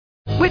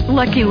With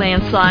Lucky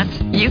Land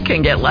Slots, you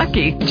can get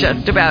lucky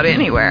just about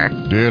anywhere.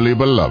 Dearly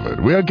beloved,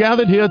 we are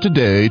gathered here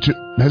today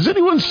to... Has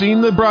anyone seen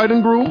the bride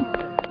and groom?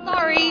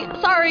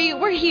 Sorry,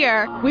 we're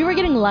here. We were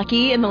getting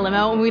lucky in the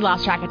limo and we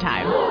lost track of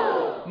time.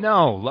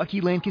 No,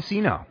 Lucky Land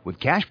Casino, with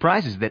cash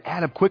prizes that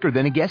add up quicker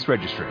than a guest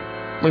registry.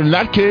 In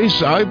that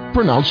case, I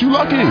pronounce you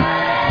lucky.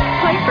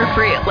 Play for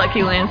free at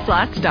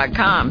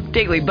LuckyLandSlots.com.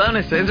 Daily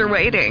bonuses are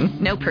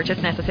waiting. No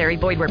purchase necessary.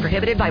 Void where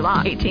prohibited by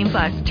law.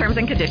 18+. Terms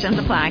and conditions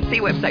apply. See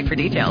website for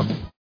details.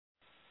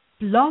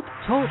 Blog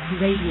Talk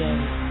Radio.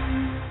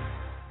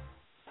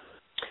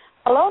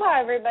 Aloha,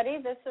 everybody.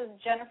 This is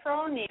Jennifer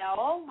O'Neill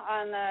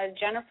on the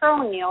Jennifer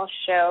O'Neill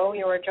Show.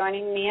 You are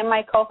joining me and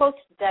my co-host,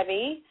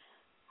 Debbie.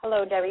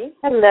 Hello, Debbie.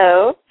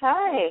 Hello.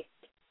 Hi.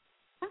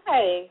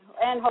 Hi.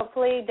 And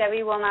hopefully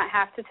Debbie will not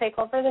have to take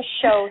over the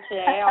show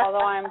today,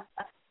 although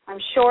I'm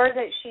sure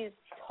that she's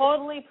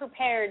totally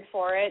prepared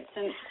for it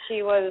since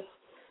she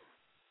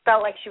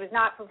felt like she was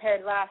not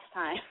prepared last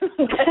time.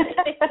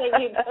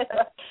 You did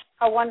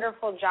a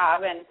wonderful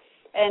job,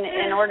 and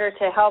in order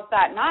to help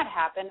that not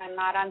happen, I'm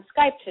not on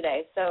Skype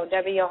today. So,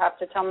 Debbie, you'll have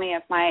to tell me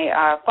if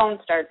my phone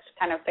starts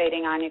kind of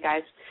fading on you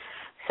guys.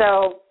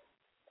 So,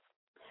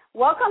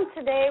 welcome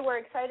today. We're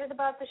excited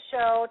about the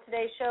show.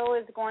 Today's show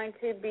is going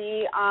to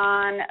be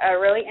on a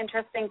really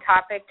interesting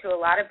topic to a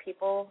lot of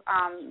people.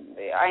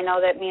 I know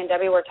that me and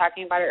Debbie were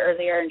talking about it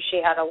earlier, and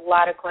she had a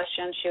lot of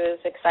questions. She was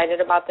excited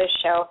about this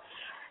show.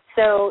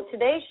 So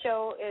today's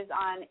show is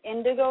on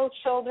indigo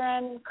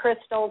children,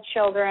 crystal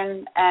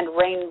children, and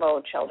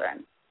rainbow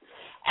children.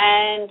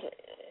 And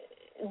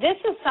this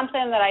is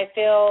something that I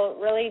feel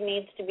really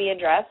needs to be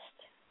addressed.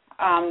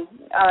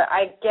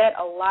 I get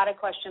a lot of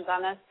questions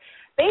on this.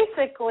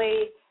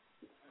 Basically,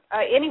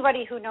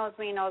 anybody who knows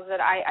me knows that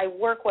I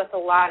work with a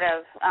lot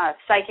of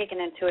psychic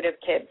and intuitive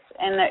kids.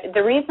 And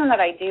the reason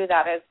that I do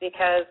that is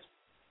because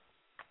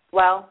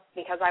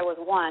I was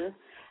one.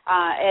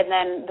 And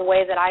then the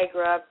way that I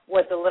grew up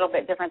was a little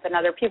bit different than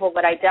other people,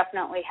 but I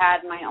definitely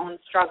had my own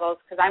struggles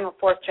because I'm a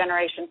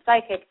fourth-generation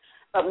psychic,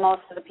 but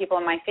most of the people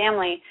in my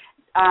family,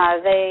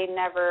 they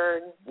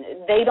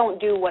don't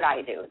do what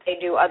I do. They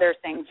do other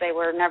things. They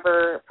were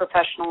never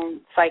professional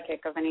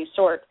psychic of any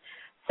sort.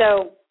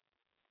 So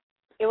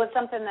it was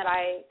something that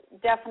I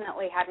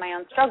definitely had my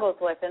own struggles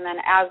with. And then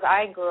as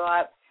I grew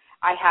up,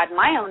 I had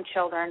my own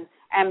children,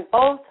 and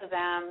both of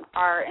them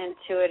are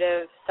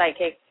intuitive,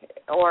 psychic,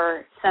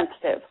 or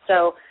sensitive.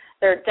 So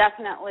they're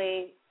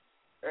definitely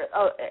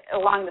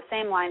along the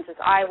same lines as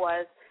I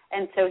was,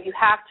 and so you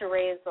have to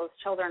raise those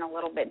children a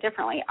little bit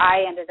differently.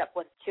 I ended up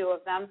with two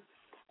of them.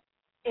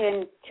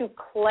 And to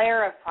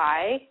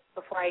clarify,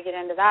 before I get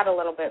into that a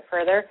little bit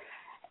further,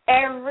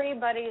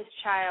 everybody's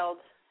child,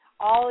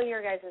 all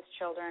your guys'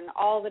 children,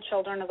 all the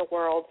children of the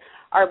world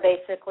are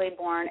basically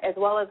born, as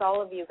well as all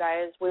of you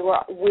guys, we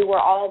were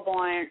all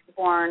born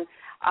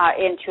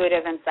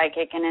intuitive and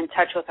psychic and in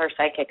touch with our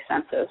psychic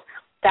senses.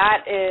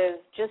 That is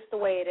just the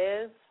way it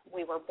is.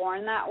 We were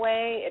born that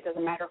way. It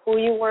doesn't matter who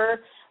you were.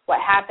 What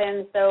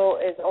happens, though,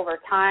 is over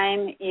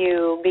time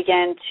you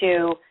begin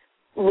to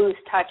lose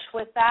touch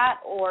with that,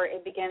 or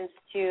it begins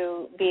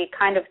to be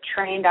kind of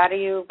trained out of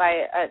you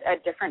by a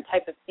different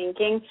type of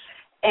thinking,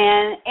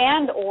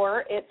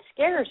 or it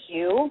scares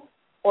you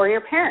or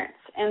your parents.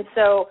 And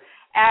so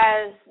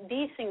as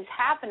these things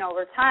happen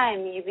over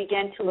time, you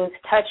begin to lose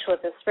touch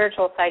with the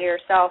spiritual side of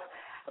yourself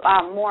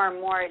more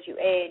and more as you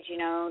age,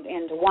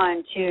 into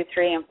 1, 2,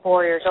 3, and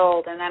 4 years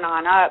old, and then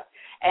on up.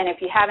 And if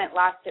you haven't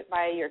lost it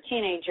by your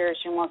teenagers,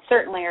 you most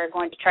certainly are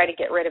going to try to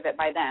get rid of it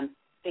by then,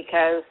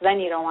 because then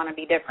you don't want to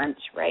be different,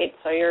 right?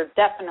 So you're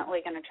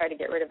definitely going to try to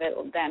get rid of it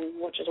then,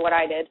 which is what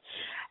I did.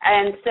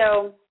 And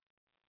so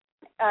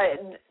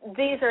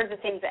these are the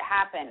things that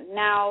happen.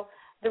 Now,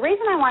 the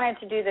reason I wanted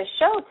to do this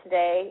show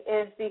today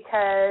is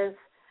because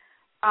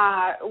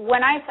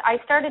when I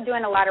started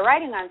doing a lot of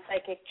writing on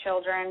psychic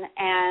children,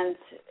 and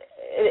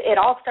it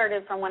all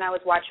started from when I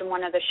was watching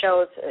one of the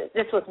shows.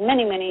 This was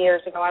many, many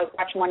years ago. I was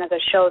watching one of the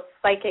shows,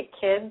 Psychic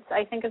Kids,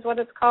 I think is what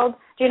it's called.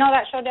 Do you know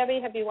that show, Debbie?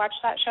 Have you watched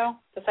that show,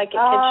 the Psychic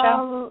Kids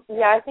show?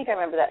 Yeah, I think I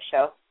remember that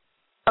show.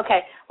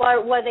 Okay.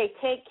 Well, where they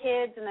take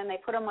kids and then they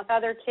put them with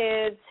other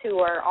kids who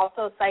are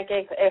also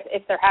psychic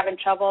if they're having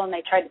trouble, and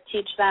they try to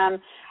teach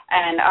them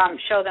and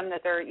show them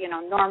that they're,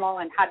 normal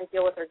and how to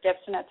deal with their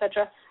gifts and et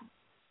cetera.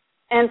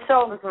 And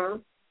so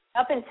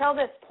up until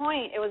this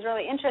point, it was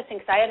really interesting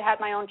because I had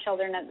my own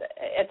children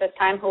at this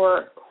time who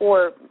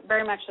were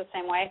very much the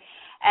same way.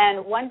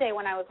 And one day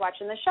when I was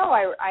watching the show,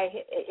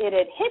 it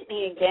had hit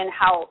me again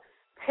how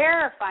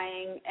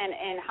terrifying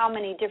and how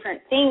many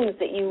different things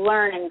that you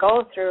learn and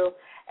go through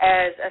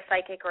as a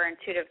psychic or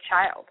intuitive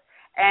child.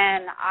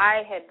 And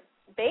I had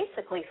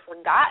basically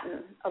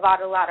forgotten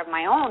about a lot of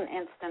my own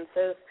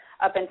instances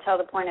up until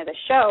the point of the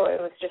show.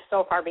 It was just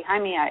so far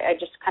behind me, I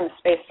just kind of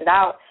spaced it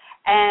out.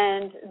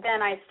 And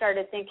then I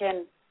started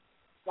thinking,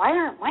 why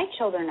aren't my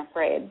children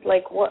afraid?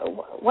 Like,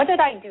 what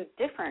did I do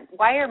different?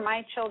 Why are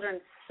my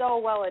children so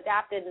well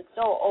adapted and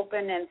so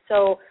open and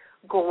so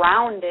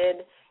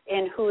grounded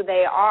in who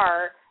they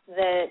are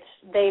that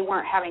they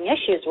weren't having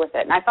issues with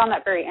it, and I found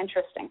that very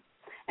interesting.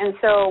 And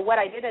so what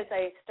I did is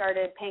I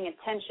started paying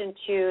attention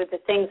to the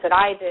things that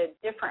I did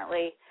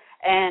differently,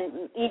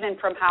 and even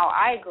from how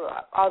I grew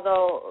up.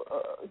 Although,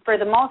 for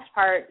the most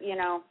part, you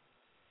know,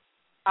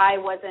 I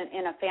wasn't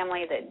in a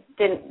family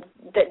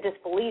that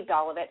disbelieved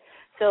all of it.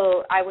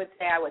 So I would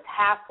say I was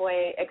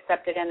halfway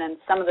accepted, and then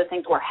some of the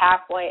things were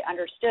halfway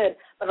understood,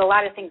 but a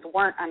lot of things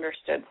weren't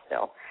understood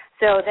still.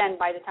 So then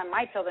by the time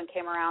my children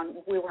came around,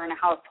 we were in a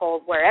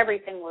household where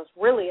everything was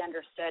really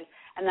understood,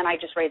 and then I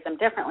just raised them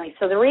differently.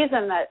 So the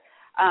reason that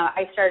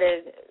I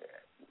started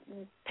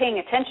paying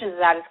attention to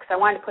that is because I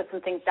wanted to put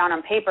some things down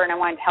on paper, and I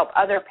wanted to help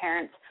other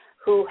parents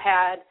who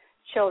had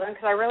children,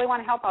 because I really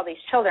want to help all these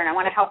children. I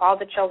want to help all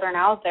the children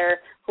out there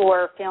who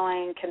are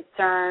feeling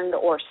concerned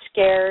or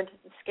scared.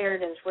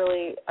 Scared is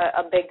really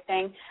a big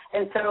thing.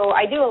 And so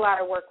I do a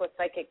lot of work with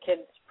Psychic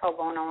Kids pro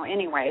bono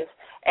anyways,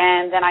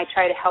 and then I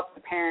try to help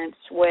the parents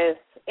with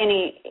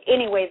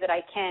any way that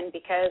I can,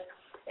 because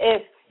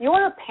if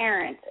you're a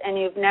parent and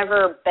you've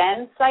never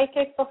been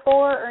psychic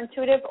before or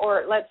intuitive,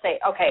 or let's say,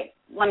 okay,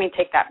 let me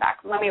take that back.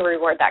 Let me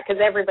reword that,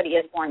 because everybody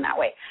is born that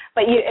way.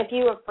 But if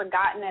you have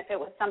forgotten, if it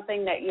was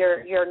something that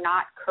you're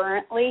not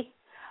currently,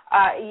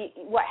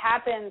 what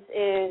happens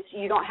is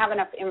you don't have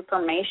enough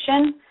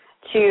information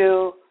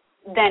to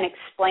then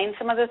explain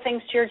some of the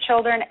things to your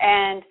children,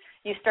 and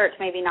you start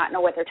to maybe not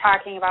know what they're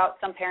talking about.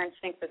 Some parents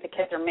think that the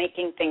kids are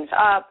making things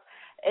up.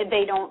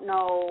 They don't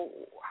know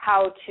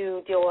how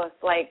to deal with,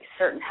 like,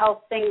 certain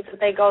health things that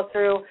they go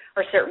through,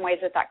 or certain ways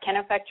that can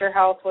affect your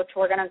health, which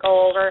we're going to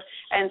go over.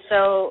 And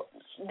so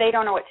they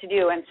don't know what to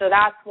do. And so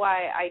that's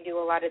why I do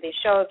a lot of these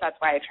shows. That's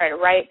why I try to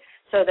write,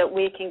 so that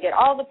we can get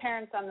all the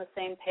parents on the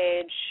same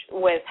page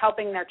with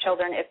helping their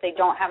children if they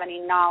don't have any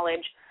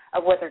knowledge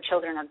of what their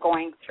children are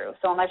going through.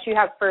 So unless you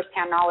have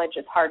firsthand knowledge,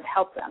 it's hard to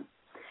help them.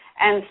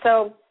 And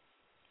so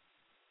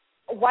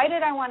why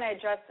did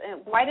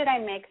I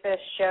make this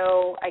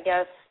show, I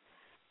guess,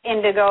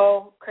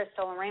 Indigo,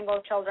 Crystal, and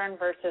Rainbow children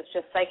versus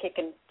just psychic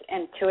and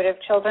intuitive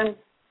children?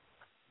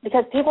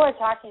 Because people are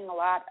talking a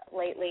lot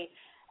lately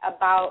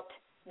about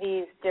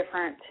these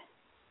different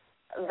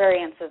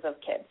variances of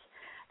kids.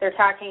 They're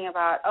talking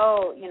about,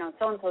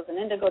 so-and-so's an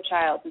indigo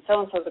child, and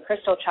so-and-so's a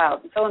crystal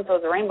child, and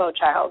so-and-so's a rainbow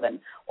child,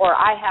 or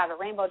I have a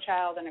rainbow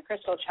child and a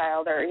crystal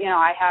child, or,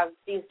 I have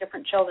these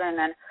different children.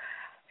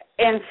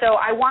 And so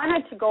I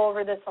wanted to go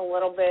over this a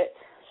little bit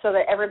so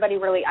that everybody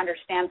really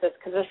understands this,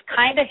 because this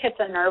kind of hits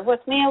a nerve with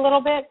me a little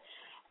bit.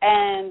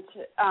 And,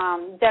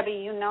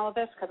 Debbie, you know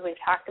this because we've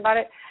talked about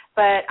it,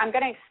 but I'm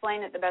going to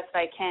explain it the best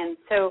I can.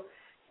 So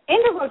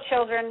indigo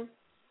children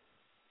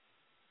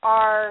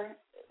are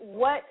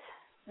what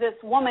this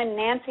woman,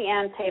 Nancy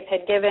Ann Tape,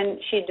 had given.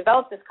 She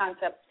developed this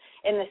concept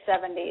in the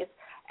 70s,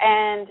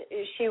 and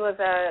she was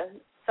a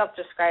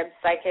self-described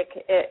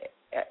psychic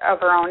of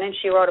her own, and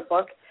she wrote a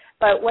book.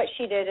 But what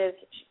she did is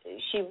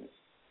she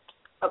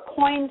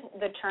coined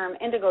the term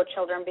indigo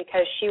children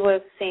because she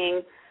was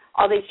seeing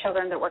all these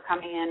children that were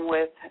coming in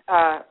with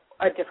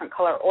a different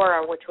color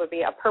aura, which would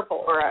be a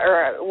purple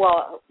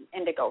aura,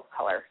 indigo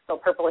color, so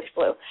purplish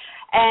blue.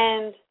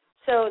 And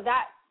so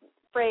that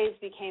phrase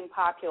became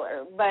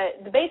popular.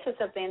 But the basis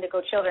of the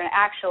indigo children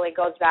actually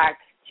goes back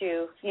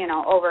to,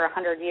 over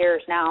 100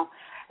 years now,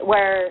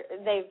 where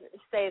they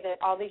say that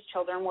all these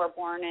children were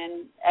born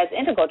in as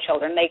indigo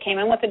children. They came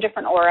in with a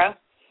different aura,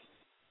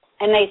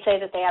 and they say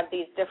that they have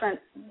these different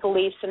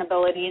beliefs and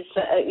abilities,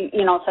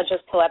 such as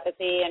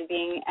telepathy and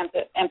being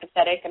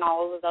empathetic and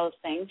all of those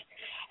things.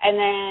 And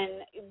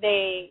then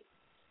they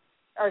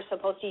are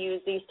supposed to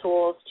use these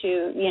tools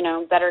to,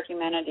 better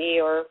humanity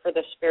or for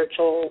the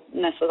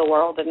spiritualness of the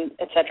world, and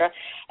et cetera.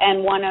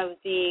 And one of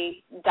the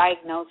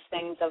diagnosed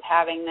things of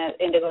having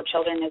the indigo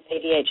children is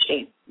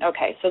ADHD.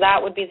 Okay, so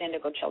that would be the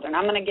indigo children.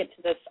 I'm going to get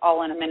to this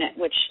all in a minute,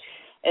 which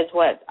is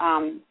what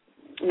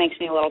makes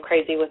me a little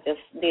crazy with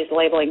these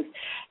labelings.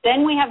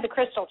 Then we have the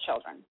crystal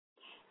children.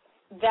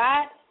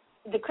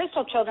 The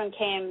crystal children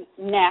came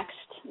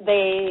next.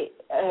 They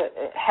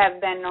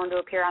have been known to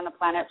appear on the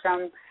planet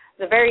from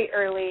the very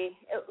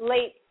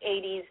late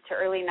 80s to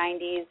early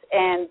 90s,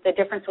 and the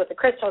difference with the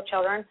crystal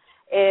children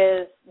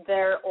is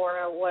their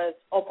aura was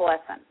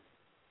opalescent.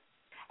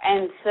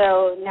 And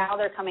so now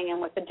they're coming in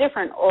with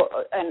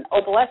an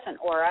opalescent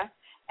aura,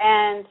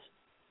 and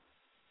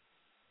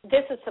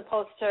this is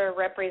supposed to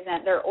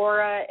represent their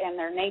aura and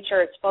their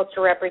nature. It's supposed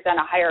to represent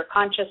a higher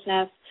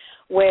consciousness,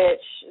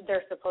 which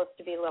they're supposed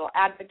to be little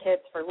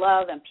advocates for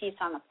love and peace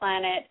on the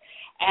planet,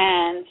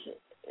 and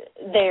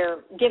they're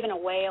given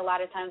away a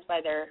lot of times by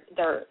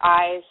their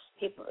eyes.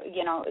 People,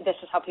 this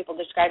is how people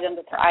describe them,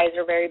 that their eyes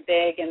are very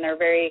big and they're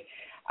very,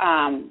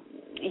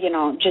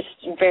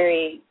 just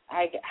very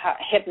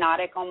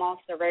hypnotic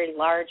almost. They're very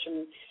large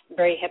and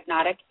very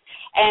hypnotic.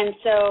 And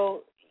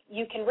so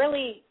you can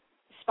really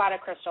spot a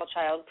crystal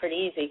child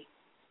pretty easy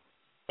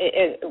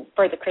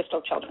for the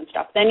crystal children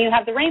stuff. Then you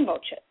have the rainbow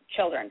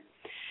children.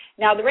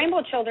 Now, the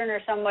rainbow children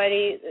are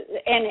somebody,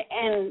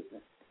 and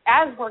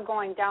as we're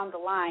going down the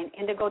line,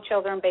 indigo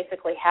children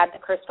basically had the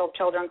crystal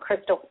children.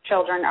 Crystal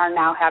children are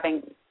now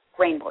having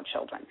rainbow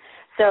children.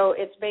 So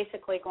it's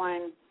basically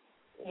going,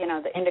 you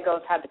know, the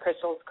indigos had the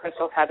crystals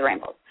had the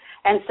rainbows.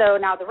 And so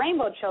now the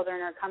rainbow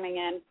children are coming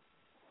in,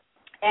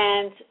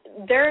 and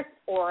their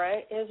aura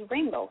is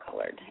rainbow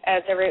colored.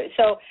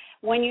 So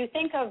when you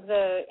think of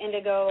the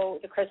indigo,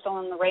 the crystal,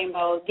 and the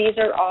rainbow, these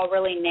are all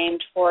really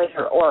named for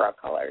their aura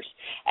colors.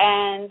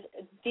 And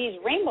these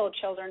rainbow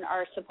children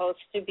are supposed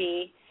to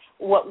be,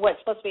 what's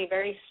supposed to be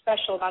very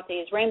special about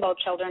these rainbow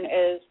children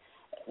is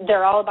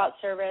they're all about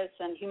service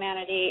and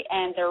humanity,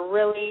 and they're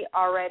really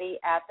already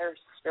at their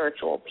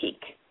spiritual peak.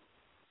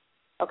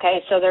 Okay,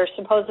 so they're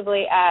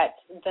supposedly at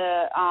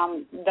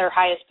their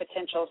highest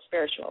potential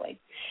spiritually.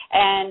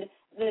 And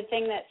the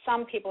thing that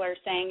some people are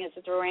saying is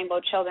that the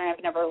rainbow children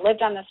have never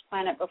lived on this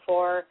planet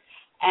before,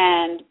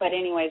 but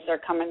anyways,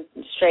 they're coming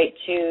straight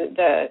to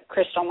the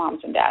crystal moms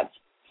and dads.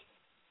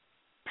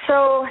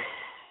 So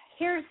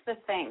here's the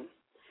thing.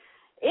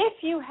 If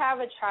you have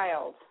a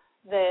child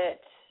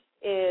that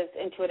is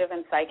intuitive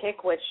and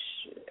psychic, which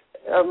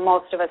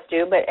most of us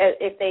do, but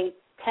if they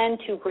tend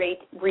to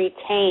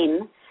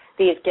retain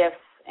these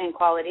gifts and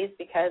qualities,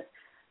 because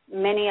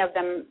many of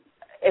them,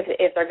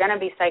 if they're going to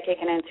be psychic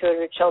and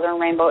intuitive children,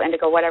 rainbow,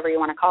 indigo, whatever you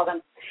want to call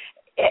them,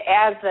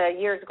 as the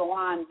years go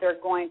on, their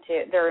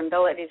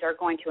abilities are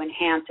going to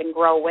enhance and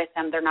grow with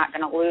them. They're not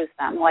going to lose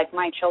them. Like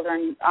my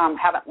children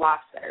haven't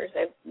lost theirs.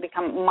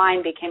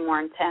 Mine became more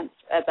intense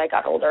as I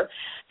got older.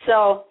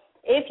 So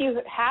if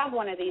you have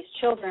one of these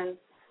children,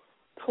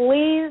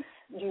 please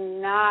do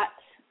not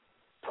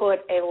put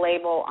a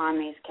label on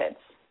these kids.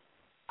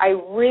 I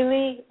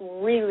really,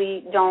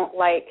 really don't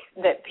like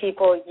that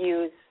people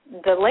use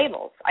the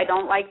labels. I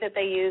don't like that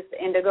they use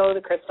the indigo,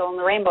 the crystal, and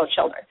the rainbow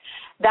children.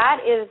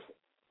 That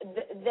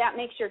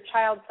makes your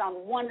child sound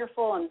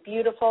wonderful and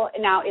beautiful.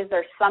 Now, is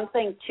there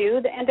something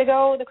to the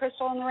indigo, the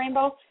crystal, and the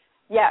rainbow?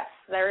 Yes,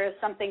 there is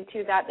something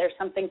to that. There's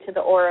something to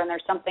the aura, and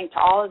there's something to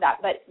all of that.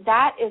 But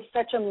that is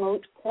such a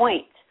moot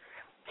point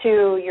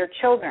to your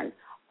children.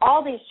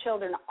 All these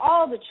children,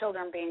 all the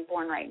children being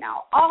born right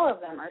now, all of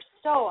them are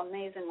so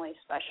amazingly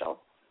special.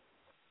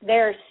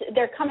 They're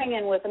coming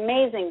in with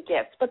amazing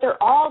gifts, but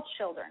they're all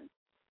children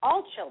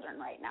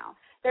right now.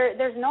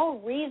 There's no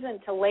reason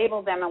to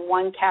label them in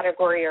one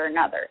category or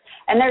another.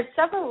 And there's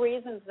several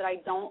reasons that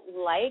I don't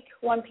like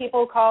when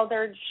people call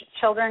their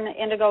children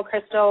indigo,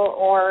 crystal,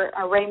 or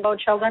rainbow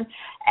children,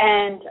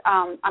 and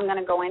I'm going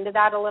to go into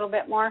that a little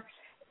bit more.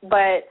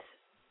 But,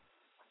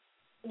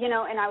 you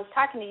know, and I was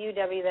talking to you,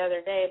 Debbie, the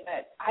other day,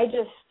 but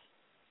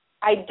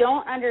I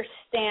don't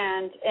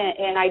understand,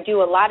 and I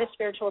do a lot of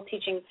spiritual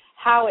teaching,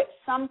 how at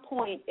some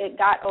point it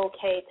got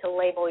okay to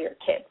label your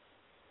kids.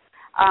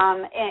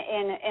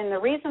 And the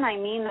reason I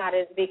mean that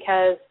is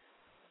because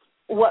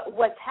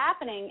what's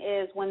happening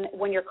is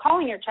when you're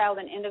calling your child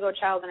an indigo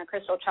child and a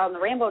crystal child and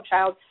a rainbow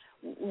child,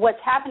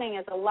 what's happening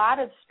is a lot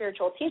of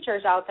spiritual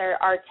teachers out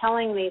there are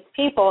telling these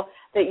people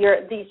that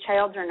these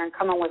children are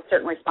coming with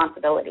certain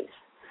responsibilities.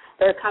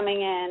 They're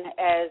coming in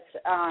as,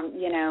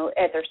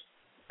 at their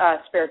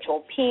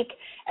spiritual peak,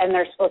 and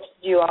they're supposed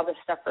to do all this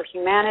stuff for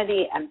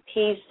humanity and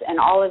peace and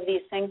all of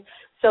these things.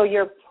 So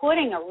you're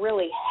putting a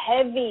really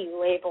heavy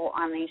label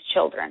on these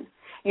children.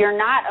 You're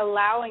not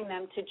allowing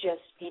them to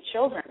just be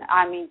children.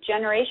 I mean,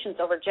 generations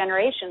over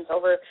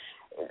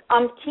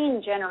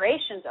umpteen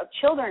generations of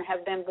children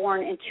have been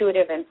born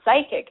intuitive and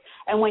psychic.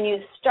 And when you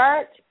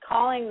start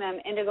calling them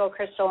indigo,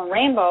 crystal, and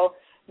rainbow,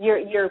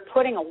 you're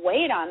putting a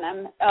weight on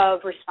them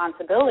of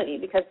responsibility,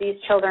 because these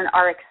children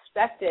are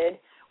expected,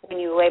 when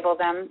you label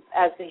them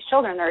as these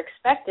children, they're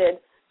expected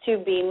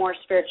to be more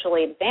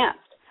spiritually advanced.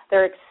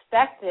 They're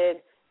expected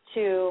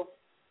to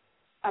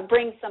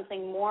bring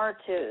something more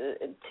to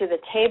the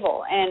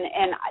table,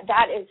 and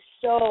that is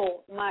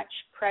so much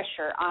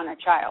pressure on a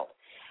child.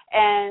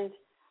 And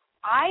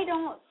I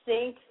don't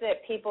think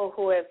that people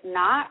who have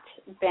not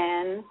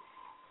been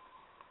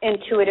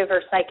intuitive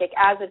or psychic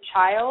as a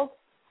child,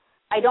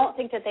 I don't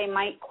think that they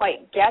might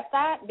quite get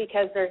that,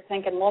 because they're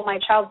thinking, well, my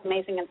child's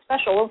amazing and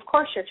special. Well, of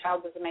course your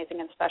child is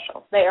amazing and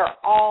special. They are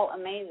all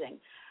amazing.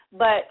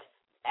 But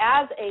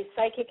as a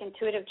psychic,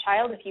 intuitive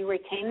child, if you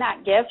retain that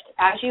gift,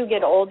 as you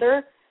get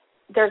older,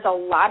 there's a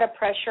lot of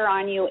pressure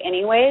on you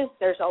anyways.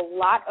 There's a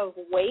lot of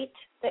weight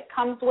that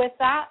comes with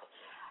that.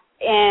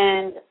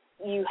 And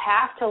you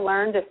have to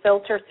learn to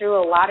filter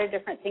through a lot of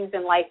different things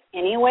in life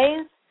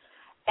anyways.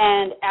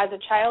 And as a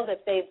child, if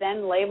they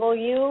then label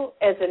you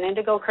as an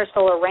indigo,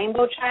 crystal, or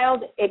rainbow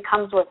child, it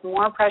comes with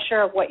more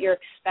pressure of what you're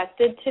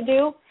expected to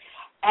do.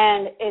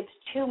 And it's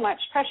too much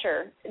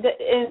pressure.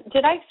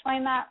 Did I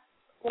explain that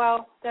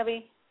well,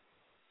 Debbie?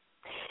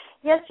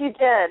 Yes, you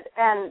did.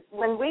 And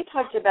when we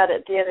talked about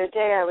it the other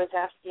day, I was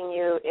asking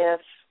you if,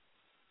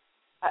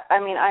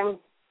 I'm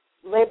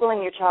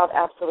labeling your child,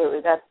 absolutely.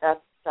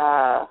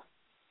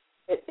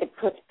 It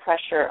puts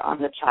pressure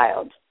on the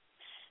child.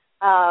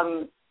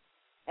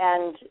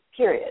 And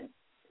period.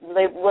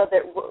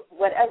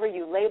 Whatever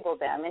you label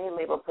them, any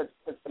label puts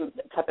some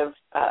type of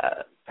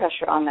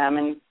pressure on them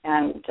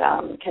and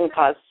can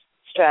cause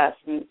stress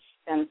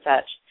and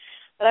such.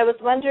 But I was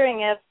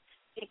wondering if,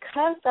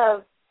 because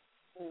of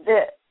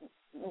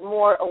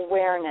more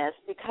awareness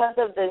because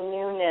of the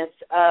newness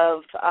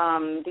of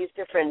these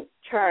different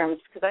terms,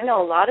 because I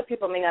know a lot of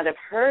people may not have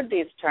heard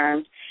these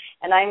terms,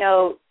 and I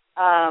know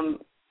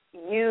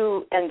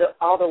you and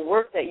all the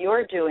work that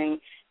you're doing,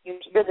 you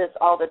hear this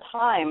all the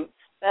time,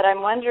 but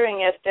I'm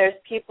wondering if there's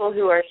people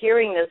who are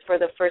hearing this for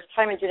the first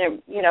time and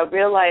didn't,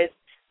 realize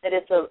that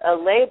it's a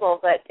label,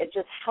 but it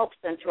just helps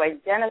them to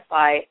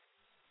identify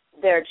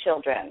their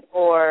children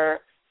or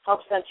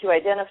helps them to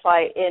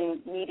identify in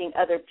meeting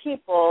other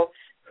people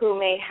who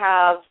may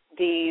have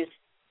these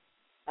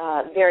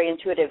very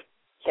intuitive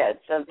kids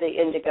of the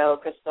indigo,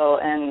 crystal,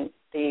 and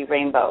the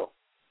rainbow.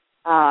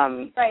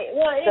 Right.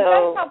 Well, it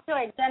does help to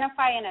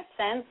identify in a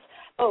sense,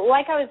 but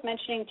like I was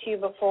mentioning to you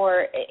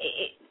before,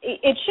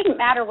 it shouldn't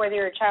matter whether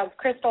your child's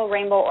crystal,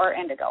 rainbow, or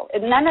indigo.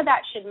 None of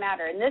that should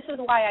matter, and this is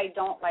why I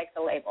don't like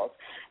the labels,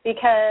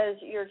 because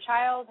your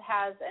child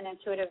has an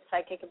intuitive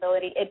psychic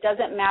ability. It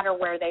doesn't matter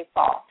where they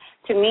fall.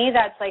 To me,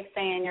 that's like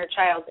saying your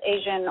child's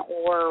Asian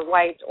or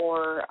white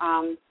or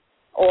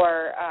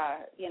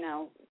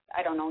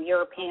I don't know,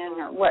 European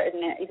or what,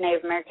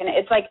 Native American.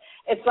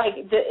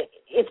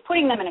 It's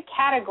putting them in a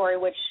category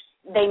which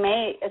they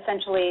may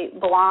essentially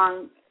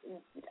belong,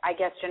 I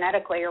guess,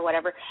 genetically or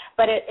whatever,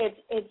 but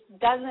it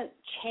doesn't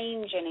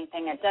change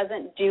anything. It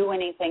doesn't do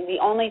anything. The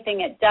only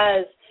thing it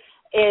does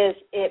is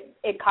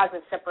it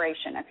causes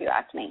separation, if you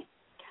ask me.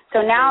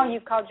 So now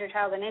you've called your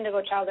child an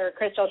indigo child or a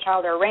crystal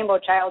child or a rainbow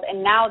child,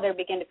 and now they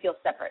begin to feel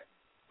separate.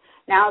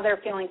 Now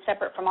they're feeling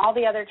separate from all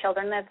the other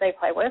children that they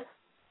play with.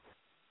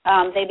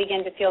 They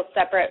begin to feel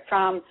separate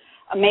from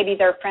maybe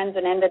their friends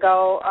an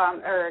indigo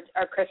or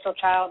a crystal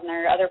child and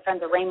their other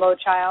friends a rainbow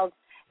child.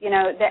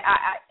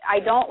 I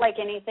don't like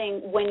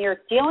anything. When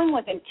you're dealing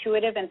with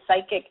intuitive and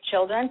psychic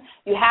children,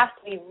 you have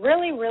to be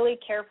really, really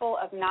careful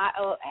of not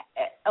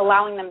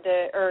allowing them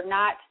to, or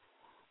not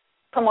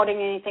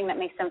promoting anything that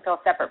makes them feel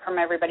separate from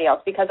everybody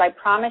else. Because I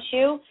promise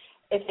you,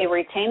 if they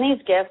retain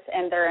these gifts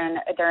and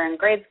they're in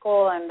grade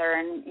school and they're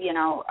in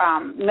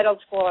middle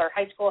school or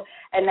high school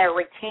and they're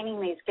retaining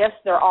these gifts,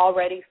 they're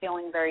already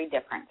feeling very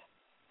different.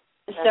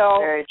 That's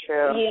very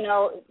true.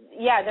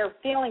 They're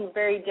feeling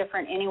very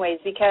different anyways,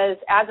 because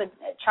as a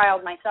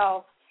child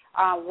myself,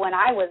 when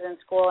I was in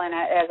school and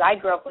as I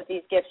grew up with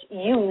these gifts,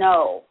 you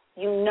know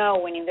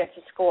when you get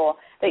to school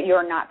that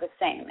you're not the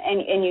same.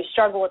 And you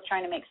struggle with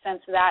trying to make sense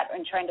of that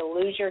and trying to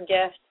lose your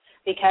gift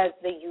because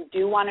you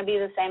do want to be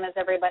the same as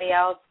everybody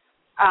else.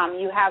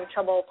 You have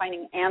trouble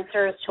finding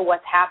answers to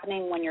what's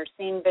happening when you're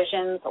seeing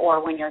visions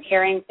or when you're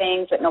hearing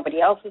things that nobody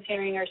else is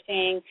hearing or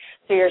seeing.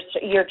 So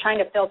you're trying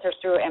to filter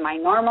through, am I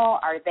normal?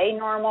 Are they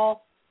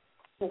normal?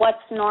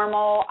 What's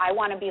normal? I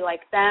want to be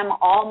like them.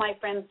 All my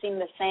friends seem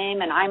the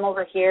same, and I'm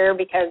over here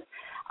because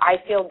I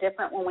feel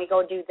different when we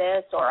go do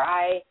this, or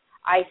I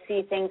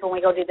see things when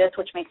we go do this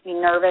which makes me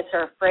nervous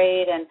or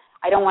afraid, and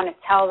I don't want to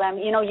tell them.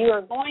 You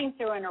are going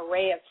through an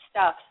array of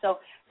stuff. So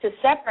to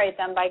separate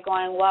them by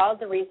going, well,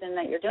 the reason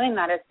that you're doing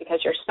that is because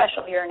you're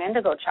special, you're an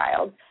indigo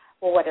child.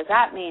 Well, what does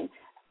that mean?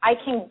 I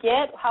can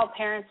get how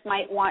parents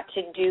might want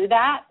to do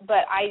that,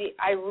 but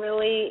I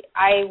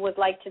would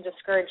like to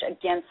discourage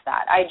against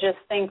that. I just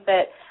think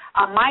that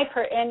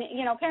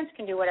parents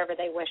can do whatever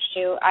they wish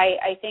to.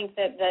 I think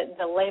that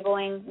the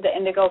labeling, the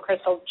indigo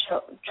crystal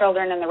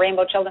children and the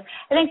rainbow children,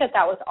 I think that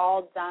was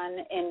all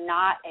done in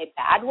not a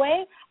bad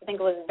way. I think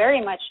it was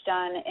very much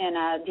done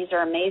in these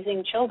are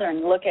amazing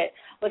children. Look at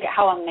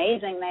how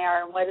amazing they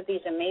are and what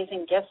these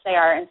amazing gifts they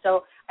are. And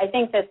so I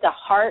think that the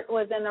heart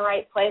was in the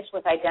right place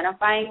with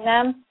identifying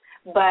them.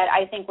 But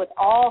I think with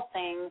all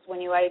things,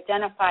 when you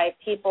identify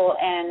people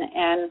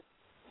and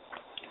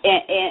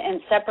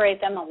separate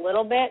them a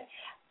little bit,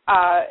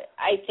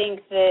 I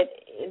think that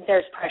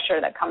there's pressure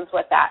that comes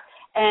with that.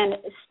 And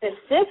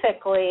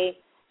specifically,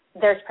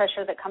 there's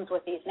pressure that comes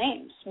with these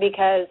names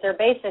because they're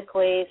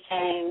basically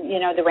saying,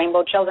 the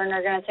rainbow children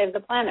are going to save the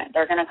planet.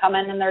 They're going to come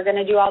in and they're going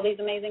to do all these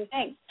amazing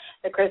things.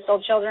 The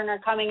crystal children are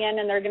coming in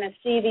and they're going to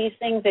see these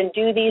things and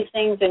do these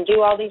things and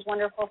do all these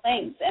wonderful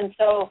things. And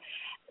so,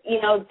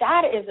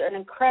 that is an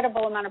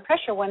incredible amount of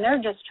pressure when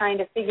they're just trying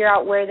to figure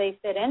out where they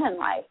fit in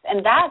life.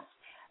 And that's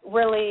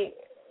really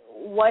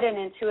what an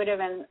intuitive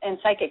and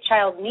psychic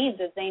child needs,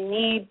 is they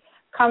need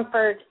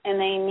comfort and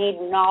they need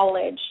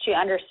knowledge to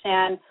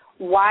understand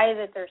why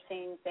that they're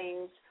seeing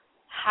things,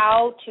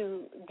 how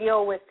to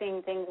deal with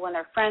seeing things when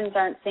their friends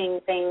aren't seeing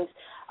things,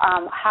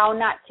 how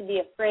not to be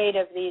afraid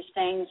of these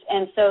things,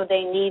 and so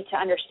they need to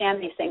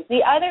understand these things.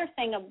 The other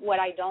thing of what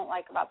I don't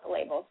like about the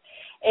labels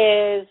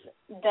is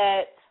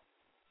that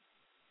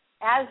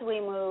as we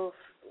move,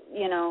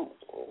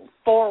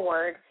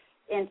 forward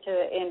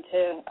into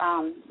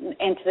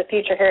the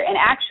future here, and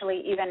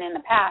actually even in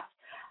the past,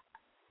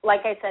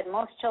 like I said,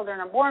 most children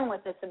are born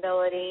with this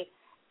ability.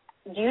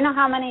 Do you know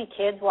how many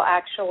kids will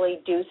actually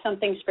do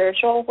something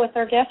spiritual with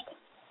their gift?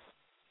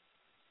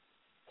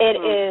 It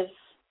is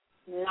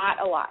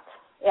not a lot.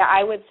 Yeah,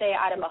 I would say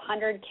out of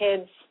 100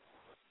 kids,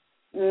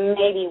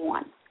 maybe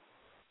one.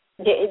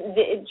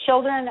 The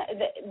children,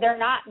 they're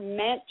not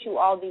meant to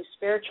all do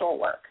spiritual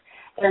work.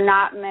 They're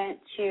not meant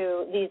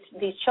to,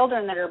 these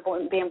children that are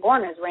being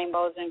born as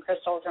rainbows and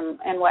crystals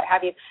and what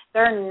have you,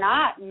 they're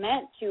not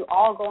meant to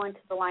all go into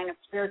the line of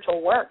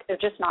spiritual work. They're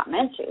just not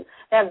meant to.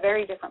 They have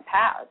very different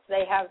paths.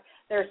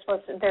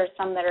 There's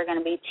some that are going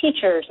to be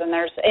teachers, and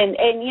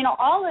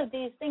all of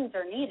these things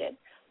are needed.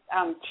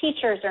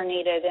 Teachers are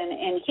needed,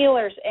 and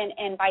healers,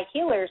 and by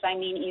healers I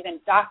mean even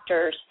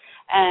doctors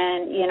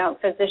and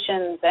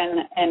physicians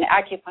and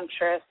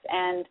acupuncturists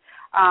and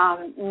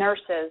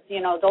nurses.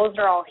 Those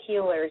are all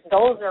healers.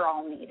 Those are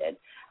all needed.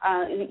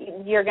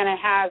 You're going to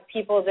have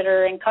people that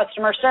are in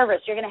customer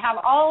service. You're going to have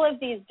all of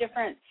these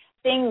different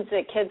things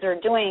that kids are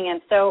doing.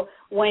 And so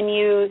when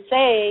you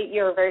say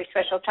you're a very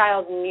special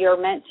child and you're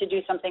meant to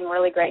do something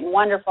really great and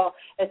wonderful,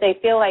 if they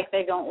feel like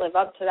they don't live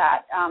up to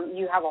that,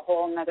 you have a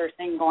whole other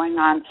thing going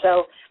on.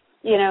 So,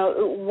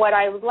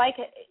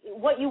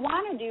 what you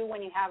want to do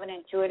when you have an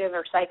intuitive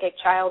or psychic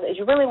child is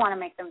you really want to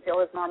make them feel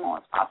as normal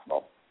as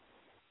possible.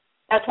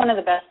 That's one of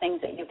the best things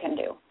that you can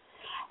do.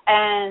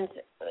 And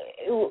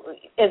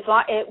as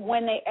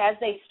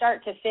they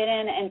start to fit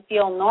in and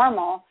feel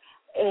normal,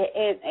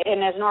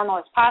 and as normal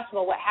as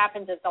possible, what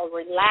happens is they'll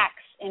relax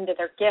into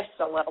their gifts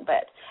a little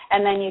bit,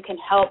 and then you can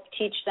help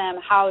teach them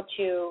how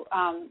to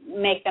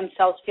make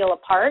themselves feel a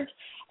part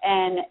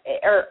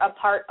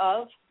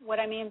of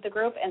the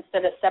group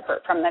instead of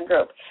separate from the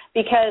group.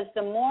 Because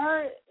the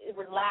more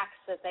relaxed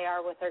that they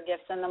are with their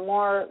gifts and the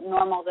more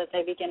normal that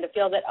they begin to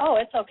feel that, oh,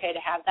 it's okay to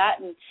have that,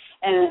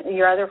 and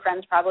your other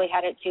friends probably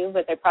had it too,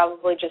 but they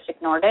probably just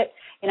ignored it.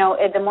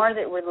 The more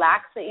that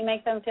relaxed that you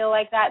make them feel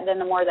like that, then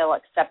the more they'll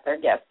accept their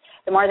gifts.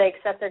 The more they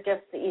accept their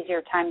gifts, the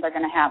easier time they're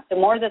going to have. The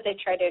more that they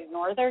try to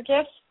ignore their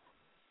gifts,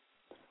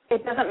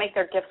 it doesn't make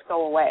their gifts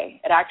go away.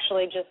 It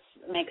actually just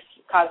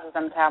causes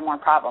them to have more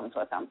problems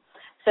with them.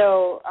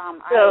 So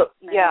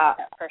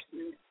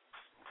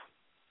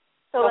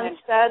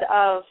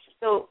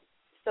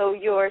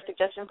your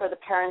suggestion for the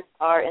parents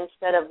are,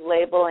 instead of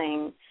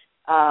labeling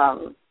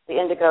the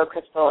indigo,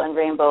 crystal, and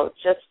rainbow,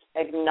 just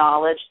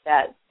acknowledge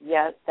that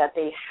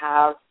they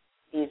have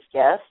these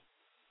gifts.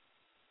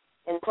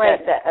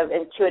 Instead of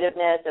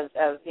intuitiveness,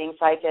 of being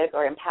psychic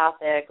or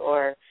empathic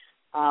or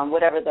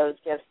whatever those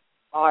gifts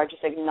are,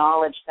 just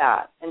acknowledge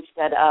that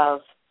instead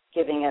of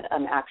giving it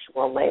an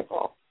actual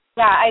label.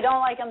 Yeah, I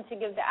don't like them to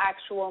give the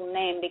actual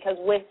name, because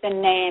with the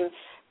name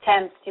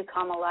tends to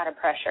come a lot of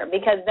pressure,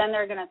 because then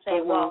they're going to say,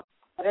 well,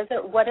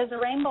 what does a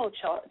rainbow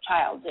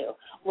child do?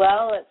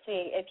 Well, let's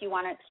see, if you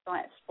want to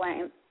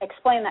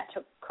explain that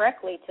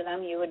correctly to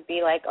them, you would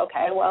be like,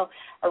 okay, well,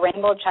 a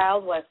rainbow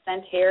child was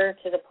sent here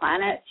to the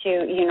planet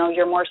to,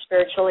 you're more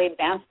spiritually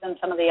advanced than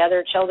some of the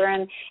other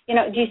children.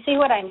 Do you see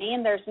what I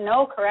mean? There's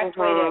no correct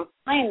way to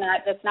explain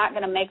that that's not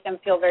going to make them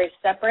feel very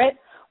separate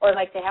or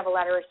like they have a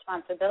lot of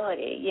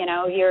responsibility.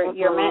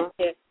 You're meant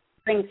to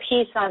bring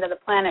peace onto the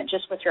planet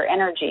just with your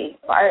energy.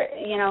 Or,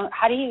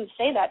 how do you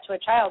say that to a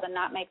child and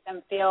not make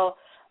them feel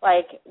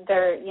like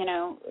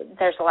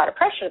there's a lot of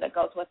pressure that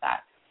goes with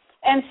that?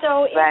 And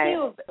so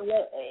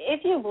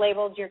if you've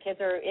labeled your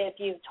kids, or if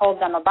you've told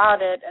them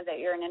about it, that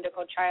you're an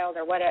indigo child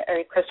or whatever, or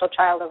a crystal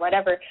child or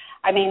whatever,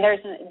 I mean,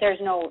 there's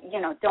no,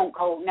 don't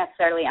go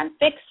necessarily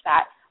unfix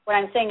that. What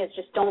I'm saying is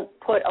just don't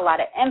put a lot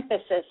of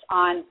emphasis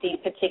on the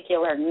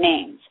particular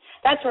names.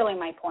 That's really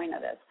my point of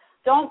this.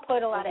 Don't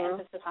put a lot of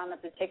emphasis on the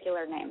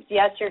particular names.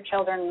 Yes, your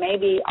children,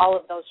 maybe all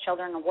of those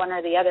children, one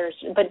or the others,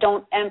 but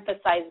don't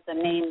emphasize the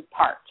name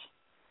part.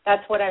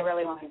 That's what I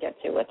really want to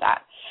get to with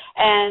that.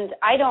 And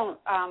I don't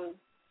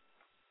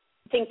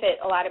think that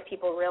a lot of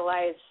people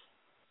realize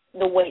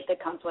the weight that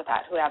comes with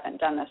that who haven't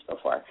done this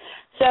before.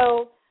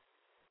 So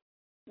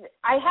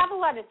I have a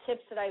lot of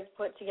tips that I've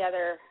put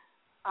together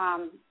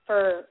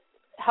for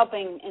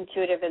helping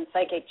intuitive and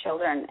psychic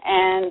children.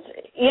 And,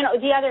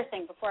 the other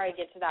thing before I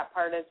get to that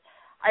part is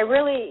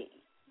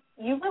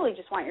you really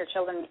just want your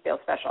children to feel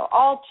special.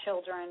 All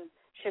children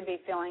should be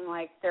feeling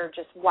like they're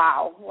just,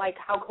 wow, like,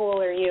 how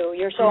cool are you?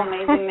 You're so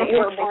amazing that you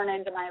were born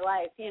into my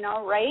life,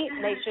 right?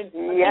 They should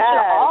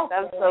all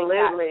absolutely.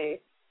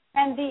 Like that.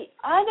 And the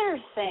other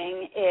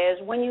thing is,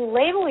 when you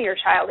label your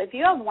child, if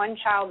you have one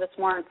child that's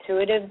more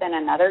intuitive than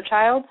another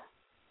child,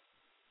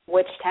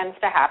 which tends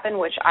to happen,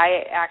 which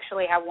I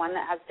actually have one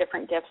that has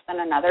different gifts than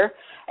another,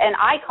 and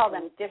I call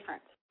them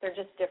different. They're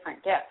just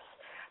different gifts.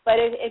 But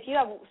if you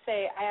have,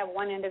 say, I have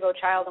one indigo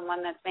child and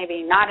one that's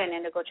maybe not an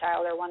indigo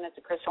child, or one that's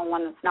a crystal and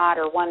one that's not,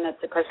 or one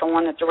that's a crystal and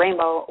one that's a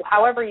rainbow,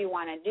 however you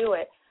want to do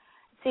it,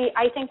 see,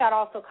 I think that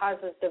also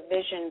causes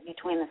division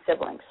between the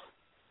siblings.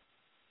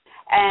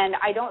 And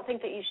I don't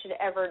think that you should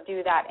ever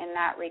do that in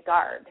that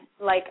regard.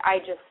 Like, I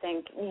just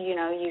think, you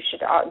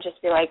should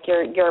just be like,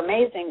 you're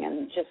amazing,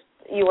 and just,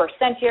 you were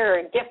sent here,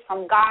 a gift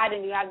from God,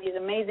 and you have these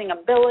amazing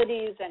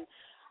abilities, and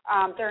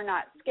they're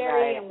not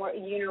scary, and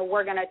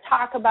we're going to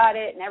talk about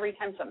it, and every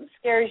time something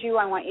scares you,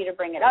 I want you to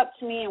bring it up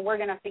to me, and we're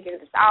going to figure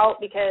this out,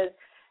 because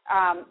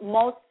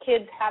most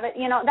kids have it.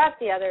 That's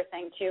the other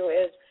thing, too,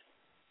 is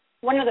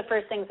one of the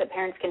first things that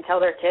parents can tell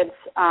their kids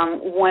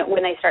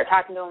when they start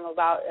talking to them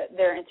about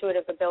their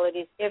intuitive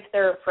abilities, if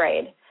they're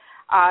afraid,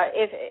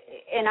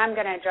 and I'm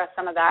going to address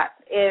some of that.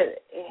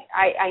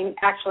 I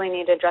actually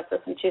need to address this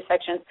in two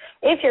sections.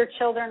 If your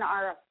children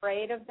are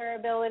afraid of their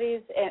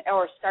abilities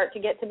or start to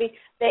get to be,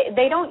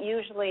 they don't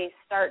usually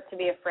start to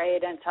be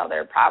afraid until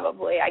they're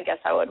probably, I guess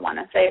I would want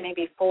to say,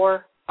 maybe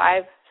 4,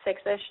 5,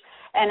 6-ish.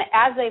 And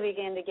as they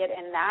begin to get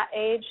in that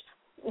age,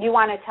 you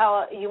want to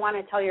tell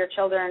your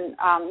children,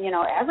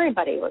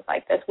 everybody was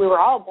like this. We were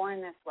all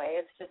born this way.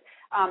 It's just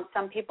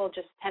some people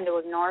just tend to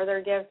ignore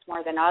their gifts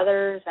more than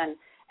others, and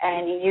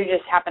you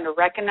just happen to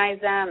recognize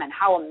them, and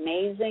how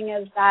amazing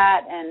is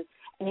that, and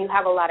you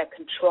have a lot of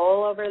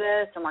control over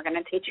this, and we're going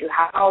to teach you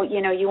how.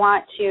 You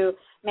want to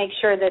make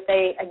sure that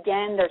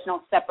there's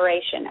no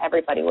separation.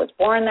 Everybody was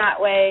born that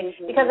way,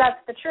 because that's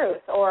the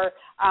truth. Or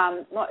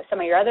some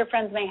of your other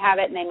friends may have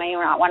it, and they may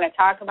not want to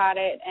talk about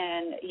it,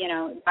 and,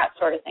 that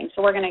sort of thing.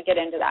 So we're going to get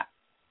into that.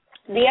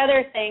 The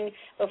other thing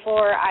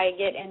before I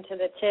get into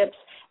the tips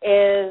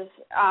is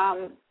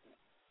I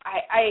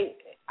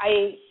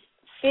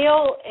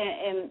feel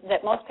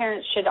that most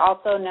parents should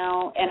also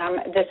know,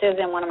 and this is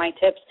in one of my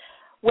tips,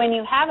 when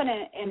you have an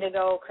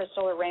indigo,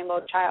 crystal, or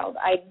rainbow child,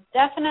 I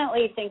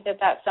definitely think that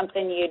that's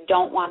something you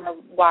don't want to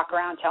walk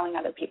around telling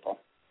other people.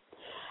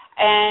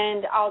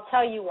 And I'll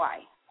tell you why.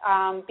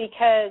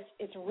 Because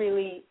it's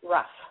really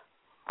rough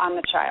on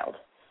the child.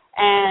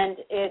 And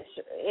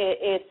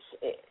it's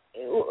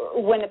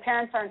when the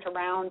parents aren't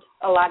around,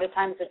 a lot of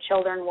times the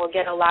children will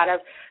get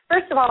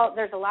first of all,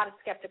 there's a lot of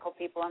skeptical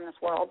people in this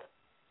world.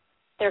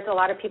 There's a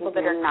lot of people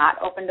that are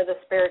not open to the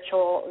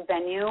spiritual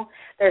venue.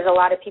 There's a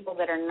lot of people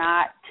that are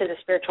not to the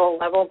spiritual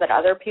level that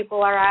other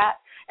people are at.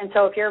 And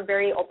so if you're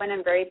very open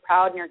and very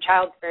proud and your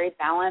child's very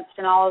balanced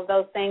and all of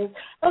those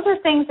are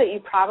things that you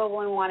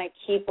probably want to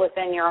keep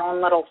within your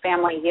own little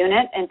family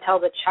unit until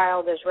the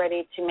child is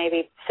ready to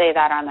maybe say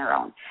that on their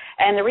own.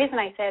 And the reason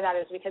I say that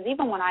is because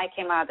even when I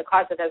came out of the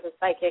closet as a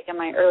psychic in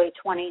my early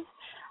 20s,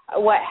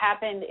 what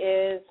happened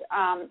is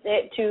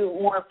to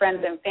more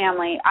friends and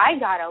family, I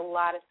got a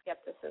lot of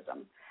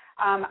skepticism.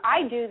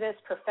 I do this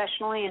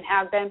professionally and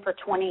have been for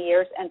 20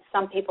 years, and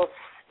some people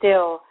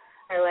still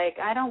are like,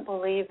 I don't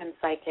believe in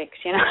psychics,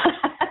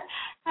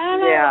 I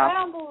don't know, I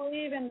don't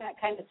believe in that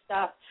kind of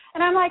stuff.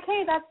 And I'm like,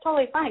 hey, that's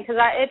totally fine, because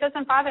it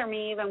doesn't bother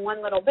me even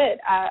one little bit.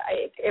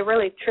 It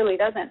really, truly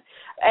doesn't.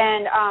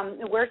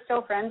 And we're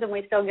still friends, and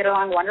we still get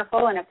along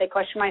wonderful, and if they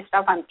question my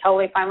stuff, I'm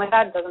totally fine with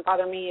that. It doesn't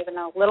bother me even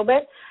a little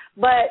bit.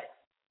 But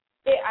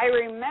I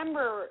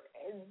remember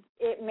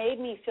it made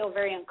me feel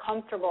very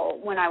uncomfortable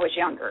when I was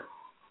younger.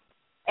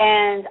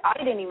 And I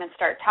didn't even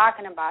start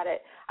talking about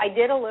it. I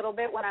did a little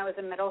bit when I was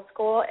in middle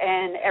school,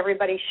 and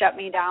everybody shut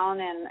me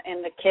down,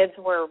 and the kids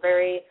were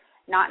very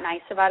not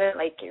nice about it,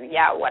 like,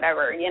 yeah,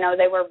 whatever.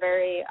 They were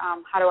very,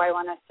 how do I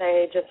want to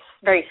say, just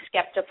very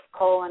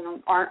skeptical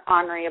and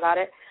ornery about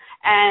it.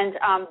 And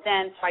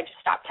then so I just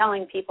stopped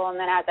telling people, and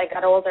then as I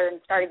got older and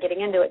started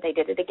getting into it, they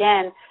did it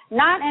again,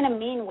 not in a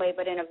mean way,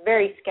 but in a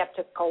very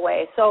skeptical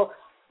way. So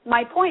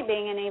my point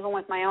being, and even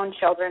with my own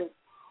children,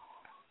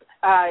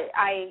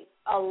 I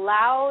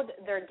allowed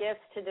their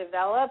gifts to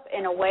develop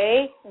in a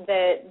way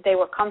that they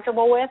were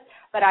comfortable with,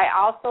 but I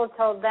also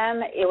told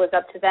them it was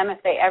up to them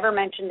if they ever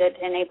mentioned it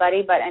to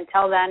anybody, but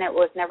until then it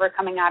was never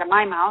coming out of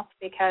my mouth,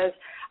 because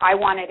I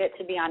wanted it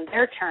to be on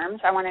their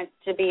terms. I wanted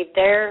it to be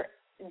their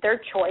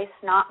choice,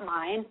 not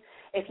mine.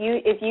 If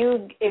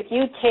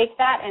you take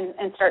that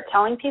and start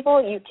telling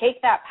people, you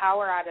take that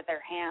power out of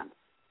their hands.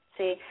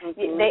 See,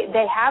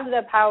 they have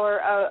the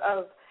power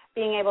of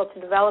being able to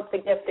develop the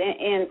gift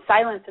in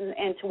silence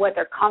and to what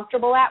they're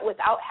comfortable at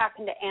without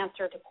having to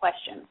answer to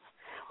questions,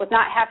 with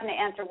not having to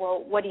answer,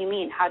 well, what do you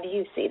mean? How do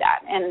you see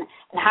that? And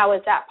how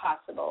is that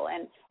possible?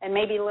 And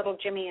maybe little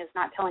Jimmy is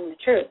not telling the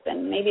truth,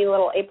 and maybe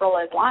little April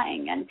is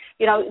lying. And,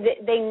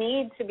 they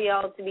need to be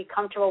able to be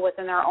comfortable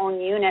within their own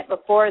unit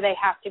before they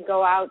have to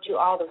go out to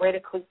all the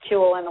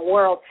ridicule in the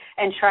world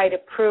and try to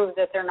prove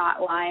that they're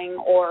not lying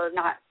or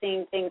not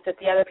seeing things that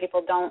the other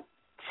people don't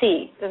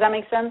see. Does that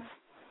make sense?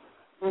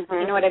 Mm-hmm.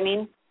 You know what I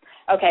mean?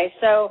 Okay,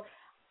 so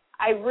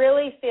I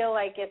really feel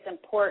like it's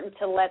important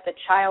to let the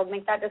child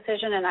make that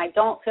decision, and I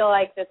don't feel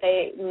like that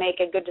they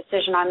make a good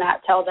decision on that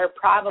till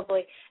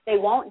they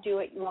won't do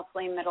it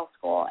mostly in middle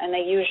school, and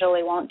they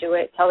usually won't do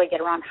it till they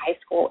get around high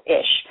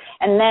school-ish,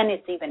 and then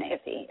it's even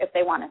iffy if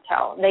they want to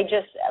tell. They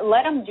just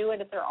let them do it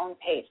at their own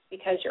pace,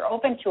 because you're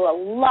open to a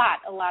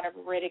lot of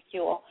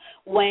ridicule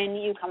when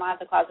you come out of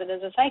the closet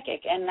as a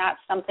psychic, and that's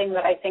something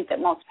that I think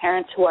that most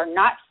parents who are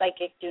not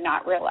psychic do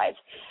not realize.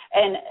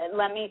 And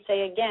let me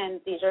say again,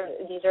 these are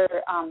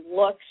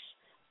looks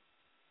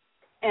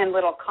and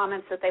little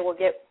comments that they will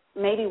get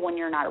maybe when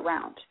you're not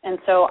around. And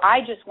so I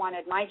just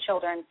wanted my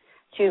children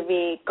to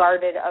be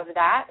guarded of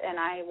that, and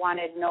I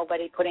wanted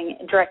nobody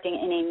directing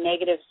any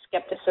negative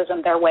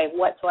skepticism their way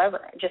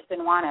whatsoever. I just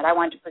didn't want it. I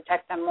wanted to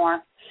protect them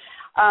more.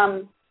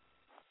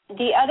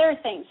 The other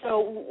thing,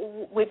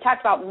 so we've talked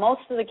about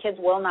most of the kids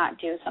will not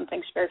do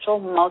something spiritual.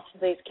 Most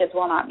of these kids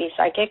will not be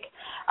psychic.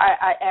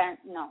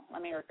 No,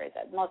 let me rephrase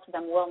that. Most of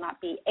them will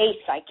not be a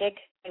psychic.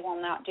 They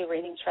will not do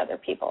readings for other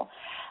people.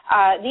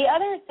 The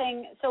other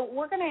thing, so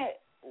we're going to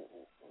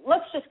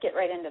let's just get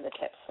right into the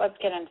tips. Let's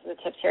get into the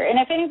tips here. And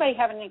if anybody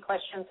have any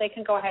questions, they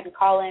can go ahead and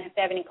call in if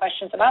they have any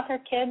questions about their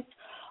kids,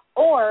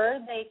 or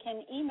they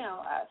can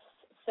email us.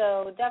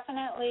 So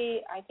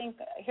definitely, I think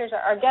here's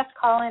our guest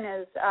call-in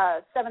is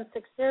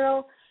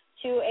 760-283-0832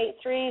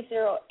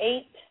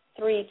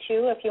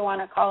 if you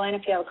want to call in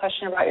if you have a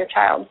question about your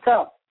child.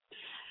 So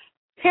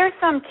here's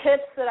some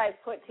tips that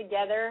I've put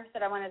together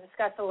that I want to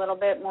discuss a little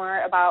bit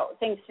more about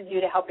things to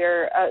do to help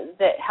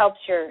that helps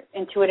your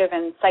intuitive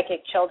and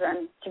psychic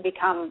children to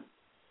become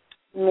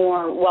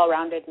more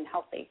well-rounded and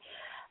healthy.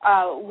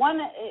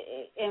 One,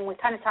 and we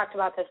kind of talked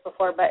about this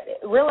before, but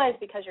realize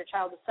because your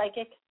child is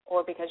psychic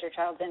or because your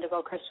child's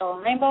indigo, crystal,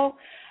 and rainbow,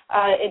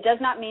 it does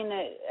not mean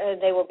that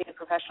they will be a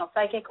professional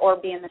psychic or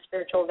be in the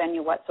spiritual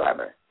venue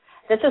whatsoever.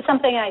 This is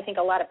something I think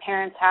a lot of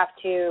parents have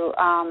to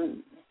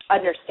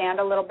understand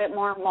a little bit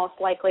more. Most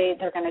likely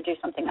they're going to do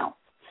something else.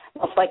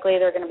 Most likely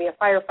they're going to be a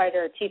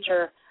firefighter, a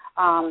teacher.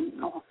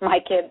 My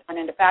kid went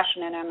into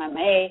fashion and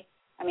MMA.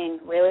 I mean,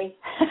 really?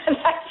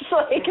 that's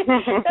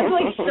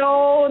like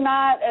so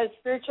not as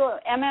spiritual.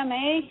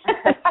 MMA.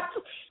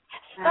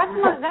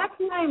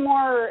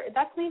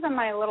 That's even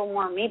my little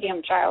more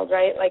medium child,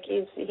 right? Like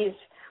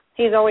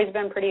he's always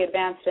been pretty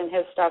advanced in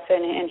his stuff,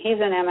 and he's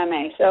in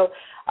MMA. So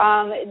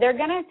they're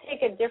going to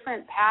take a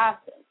different path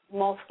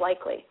most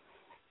likely.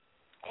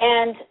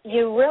 And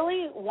you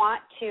really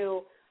want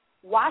to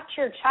watch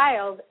your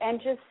child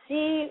and just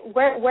see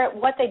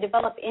what they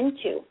develop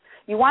into.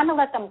 You want to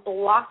let them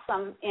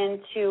blossom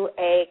into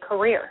a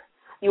career.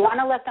 You want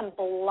to let them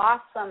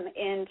blossom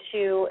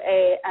into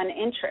an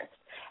interest.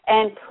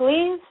 And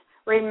please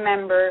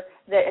remember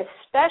that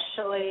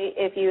especially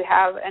if you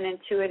have an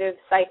intuitive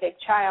psychic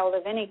child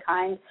of any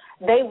kind,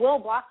 they will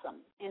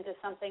blossom into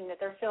something that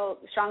they feel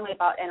strongly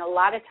about, and a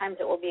lot of times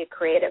it will be a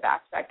creative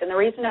aspect. And the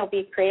reason it will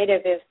be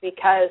creative is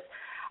because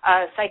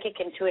psychic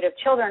intuitive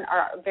children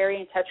are very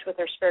in touch with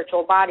their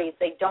spiritual bodies.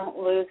 They don't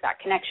lose that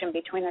connection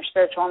between their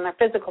spiritual and their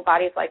physical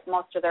bodies like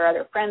most of their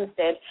other friends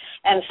did.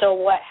 And so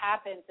what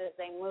happens is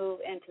they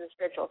move into the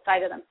spiritual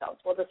side of themselves.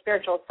 Well, the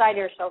spiritual side of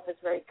yourself is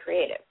very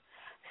creative.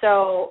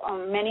 So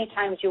many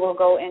times you will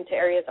go into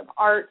areas of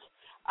art.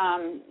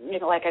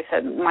 Like I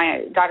said,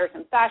 my daughter's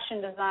in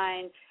fashion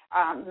design.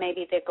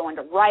 Maybe they go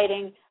into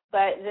writing.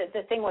 But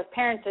the thing with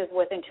parents is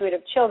with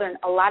intuitive children,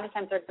 a lot of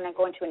times they're going to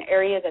go into an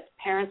area that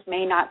parents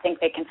may not think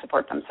they can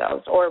support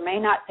themselves or may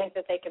not think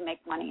that they can make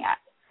money at.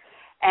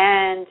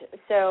 And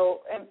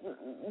so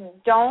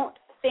don't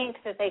think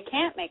that they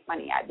can't make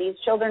money at. These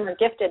children are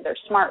gifted. They're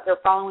smart. They're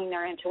following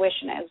their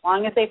intuition. As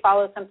long as they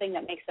follow something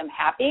that makes them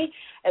happy,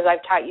 as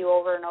I've taught you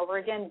over and over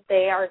again,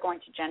 they are going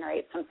to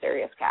generate some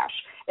serious cash.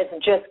 It's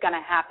just going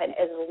to happen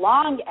as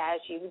long as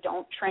you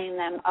don't train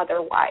them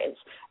otherwise,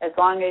 as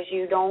long as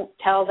you don't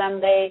tell them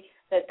that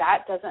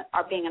doesn't,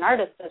 or being an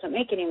artist doesn't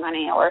make any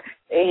money, or,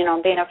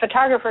 being a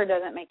photographer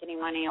doesn't make any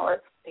money,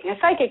 or being a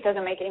psychic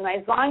doesn't make any money.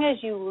 As long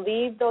as you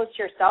leave those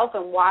to yourself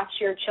and watch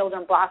your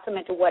children blossom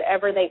into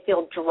whatever they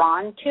feel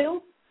drawn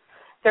to,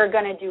 they're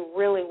going to do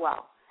really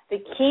well. The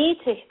key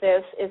to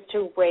this is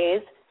to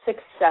raise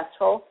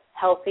successful,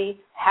 healthy,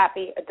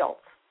 happy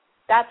adults.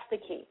 That's the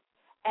key.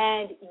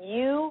 And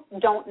you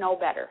don't know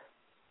better.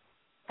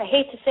 I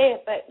hate to say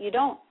it, but you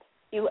don't.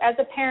 You, as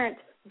a parent,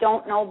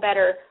 don't know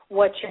better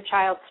what your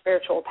child's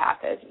spiritual path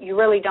is. You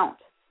really don't.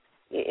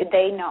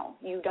 They know.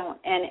 You don't.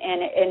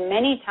 And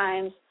many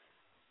times,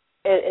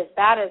 as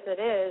bad as it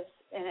is,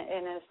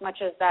 and as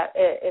much as that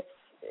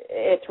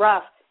it's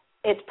rough,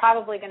 it's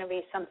probably going to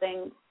be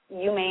something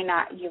you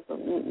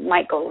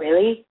might go,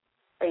 really?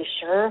 Are you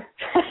sure?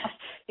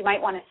 You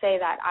might want to say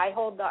that. I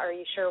hold the "are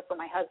you sure" for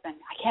my husband.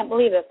 I can't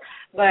believe this.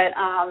 But,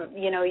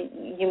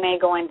 you may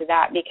go into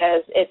that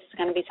because it's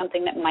going to be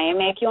something that might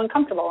make you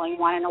uncomfortable. And you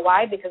want to know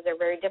why? Because they're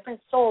very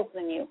different souls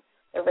than you.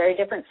 They're very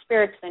different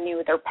spirits than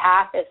you. Their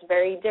path is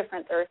very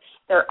different.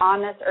 They're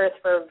on this earth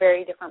for a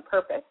very different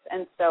purpose.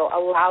 And so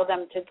allow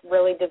them to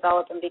really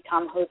develop and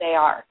become who they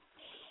are.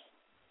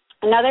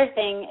 Another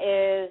thing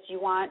is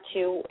you want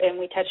to, and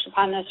we touched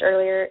upon this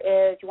earlier,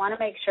 is you want to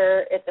make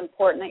sure it's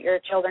important that your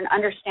children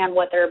understand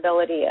what their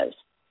ability is.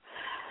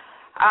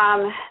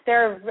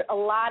 There are a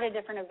lot of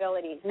different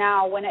abilities.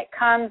 Now, when it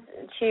comes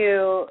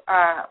to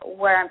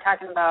where I'm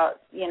talking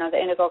about, the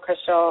indigo,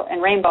 crystal,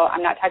 and rainbow,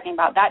 I'm not talking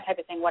about that type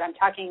of thing. What I'm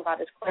talking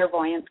about is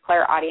clairvoyance,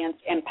 clairaudience,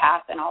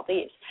 empath, and all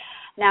these.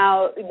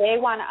 Now, they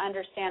want to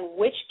understand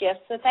which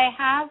gifts that they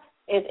have.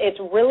 It's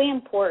really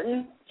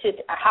important to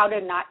how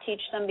to not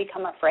teach them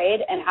become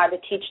afraid and how to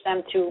teach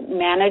them to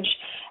manage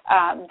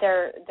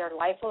their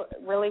life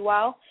really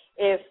well.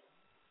 If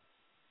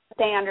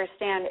they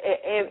understand,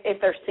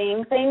 if they're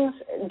seeing things,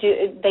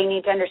 they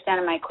need to understand,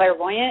 am I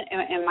clairvoyant,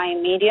 am I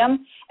a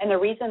medium? And the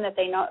reason that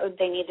they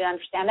need to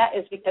understand that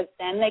is because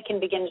then they can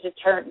begin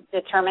to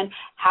determine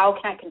how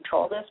can I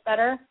control this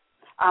better?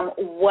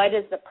 What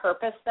is the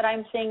purpose that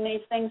I'm seeing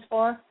these things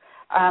for?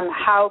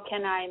 How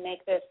can I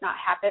make this not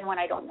happen when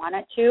I don't want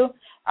it to?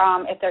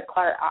 If they're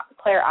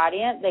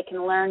clairaudient, they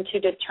can learn to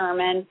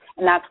determine,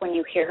 and that's when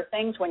you hear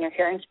things, when you're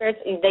hearing spirits,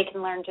 they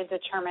can learn to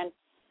determine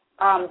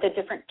the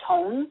different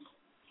tones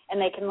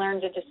and they can learn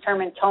to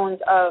determine tones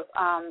of,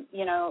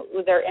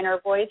 their inner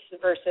voice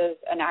versus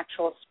an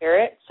actual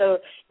spirit. So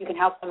you can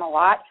help them a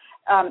lot.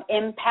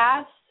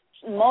 Empaths,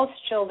 most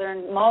of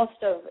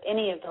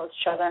any of those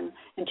children,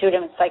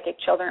 intuitive and psychic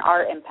children,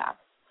 are empaths.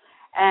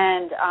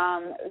 And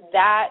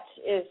that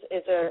is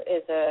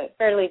a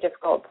fairly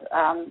difficult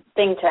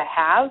thing to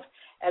have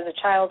as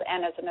a child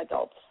and as an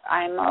adult.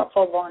 I'm a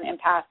full-blown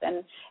empath,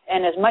 and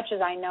as much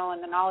as I know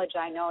and the knowledge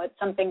I know, it's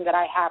something that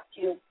I have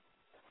to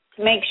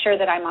make sure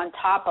that I'm on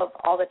top of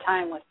all the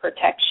time with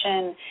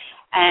protection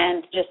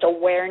and just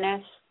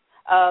awareness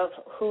of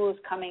who's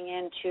coming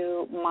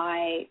into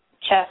my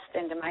chest,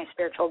 into my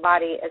spiritual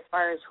body, as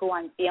far as who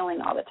I'm feeling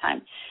all the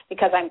time,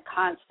 because I'm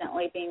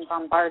constantly being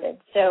bombarded.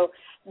 So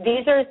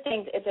these are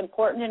things, it's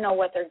important to know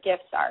what their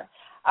gifts are.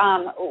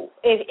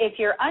 If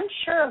you're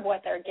unsure of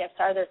what their gifts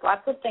are, there's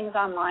lots of things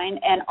online,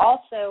 and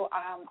also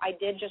I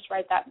did just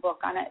write that book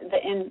on it, the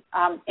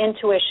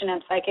Intuition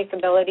and Psychic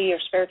Ability, or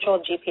Spiritual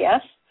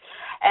GPS,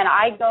 and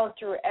I go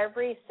through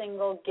every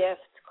single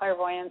gift,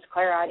 clairvoyance,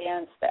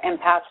 clairaudience, the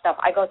empath stuff.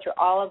 I go through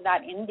all of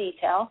that in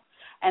detail.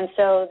 And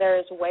so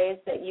there's ways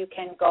that you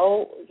can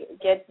go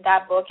get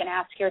that book and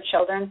ask your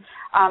children.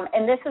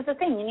 And this is the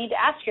thing, you need to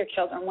ask your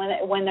children.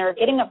 When they're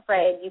getting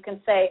afraid, you can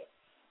say,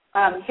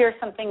 here's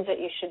some things that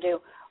you should do.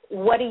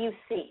 What do you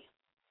see?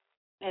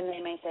 And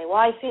they may say, well,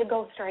 I see a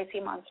ghost, or I see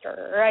a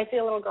monster, or I see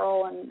a little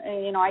girl, and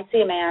I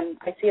see a man,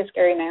 I see a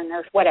scary man,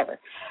 or whatever.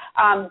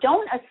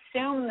 Don't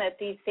assume that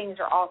these things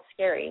are all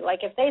scary.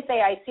 Like if they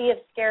say, I see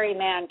a scary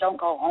man, don't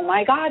go, oh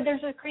my God,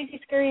 there's a crazy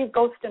scary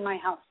ghost in my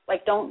house.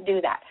 Like, don't do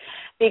that.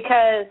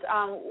 Because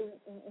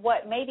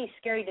what may be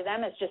scary to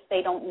them is just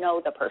they don't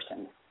know the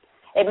person.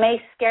 It may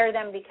scare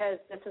them because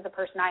this is a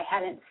person I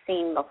hadn't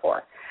seen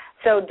before.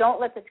 So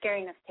don't let the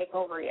scariness take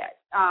over yet.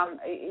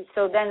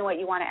 So then what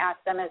you want to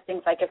ask them is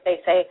things like, if they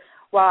say,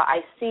 well, I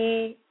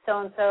see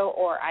so-and-so,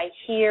 or I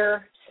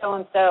hear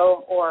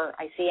so-and-so, or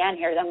I see and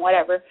hear them,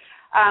 whatever,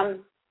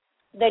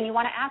 then you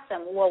want to ask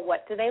them, well,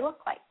 what do they look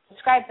like?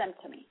 Describe them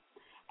to me.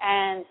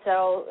 And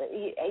so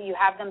you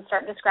have them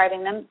start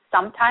describing them.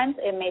 Sometimes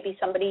it may be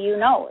somebody you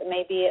know. It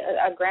may be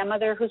a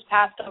grandmother who's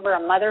passed over,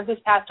 a mother who's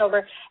passed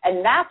over,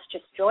 and that's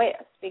just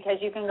joyous, because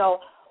you can go,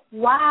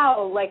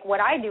 wow, like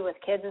what I do with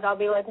kids is I'll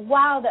be like,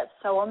 wow, that's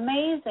so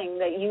amazing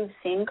that you've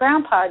seen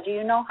Grandpa. Do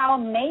you know how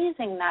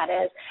amazing that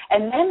is?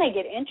 And then they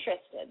get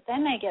interested.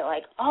 Then they get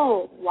like,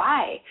 oh,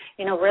 why?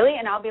 Really?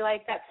 And I'll be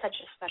like, that's such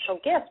a special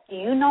gift. Do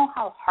you know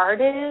how hard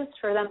it is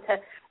for them to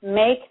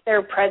make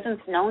their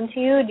presence known to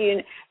you?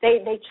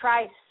 They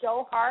try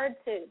so hard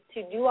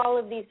to do all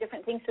of these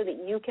different things so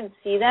that you can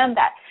see them.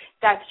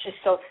 That's just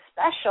so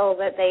special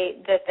that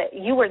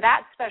you were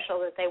that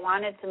special that they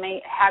wanted to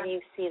have you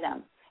see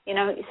them.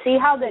 See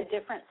how the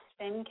different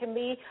spin can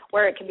be,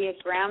 where it can be a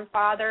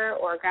grandfather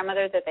or a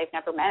grandmother that they've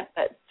never met,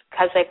 but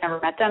because they've never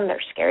met them,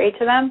 they're scary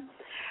to them.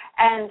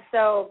 And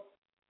so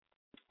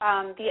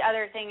the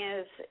other thing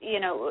is,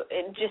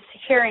 just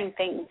hearing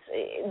things.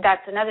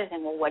 That's another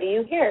thing. Well, what do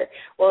you hear?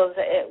 Well,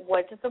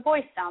 what does the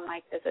voice sound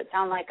like? Does it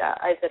sound like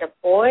is it a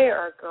boy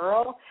or a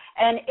girl?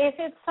 And if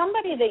it's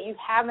somebody that you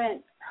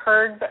haven't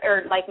heard,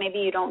 or like maybe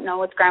you don't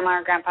know it's grandma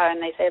or grandpa,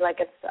 and they say like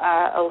it's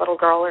a little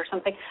girl or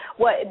something,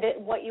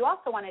 what you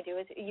also want to do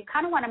is you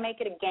kind of want to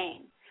make it a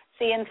game.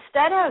 See,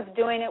 instead of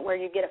doing it where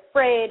you get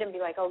afraid and be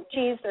like, oh,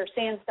 geez, they're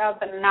seeing stuff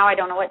and now I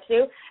don't know what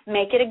to do,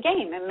 make it a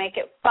game and make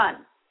it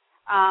fun.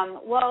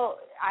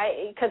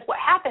 Because what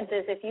happens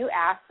is if you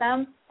ask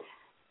them,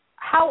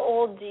 how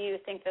old do you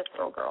think this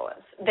little girl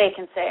is? They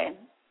can say,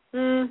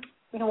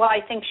 well, I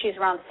think she's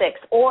around 6.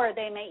 Or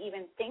they may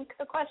even think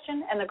the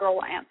question and the girl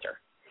will answer.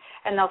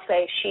 And they'll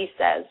say, she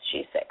says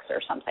she's 6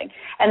 or something.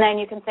 And then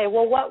you can say,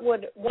 well, what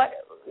would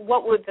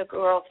the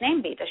girl's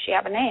name be? Does she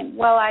have a name?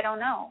 Well, I don't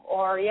know.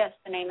 Or, yes,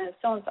 the name is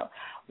so-and-so.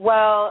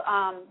 Well,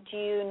 do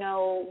you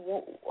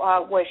know,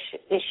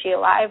 is she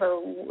alive,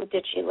 or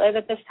did she live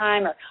at this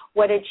time? Or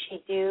what did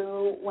she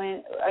do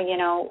when,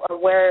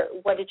 or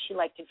what did she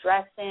like to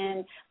dress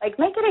in? Like,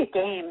 make it a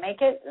game.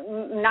 Make it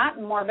not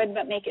morbid,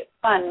 but make it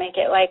fun. Make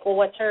it like, well,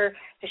 does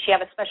she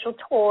have a special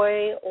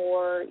toy,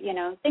 or,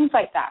 things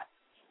like that.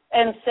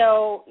 And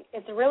so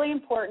it's really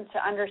important to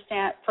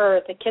understand,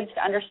 for the kids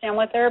to understand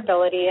what their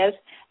ability is,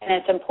 and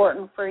it's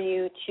important for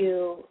you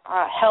to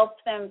help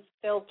them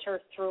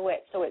filter through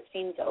it so it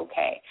seems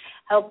okay.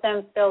 Help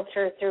them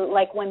filter through,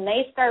 like when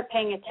they start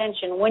paying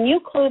attention, when you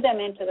clue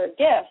them into their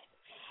gift,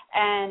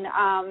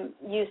 and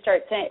you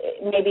start saying,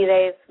 maybe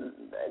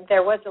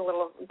there was a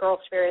little girl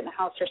spirit in the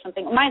house or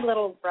something. My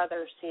little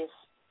brother sees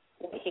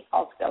what he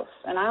calls ghosts,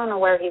 and I don't know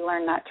where he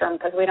learned that term,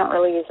 because we don't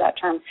really use that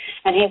term,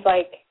 and he's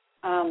like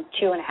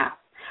 2.5.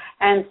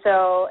 And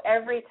so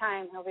every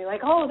time he'll be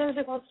like, oh, there's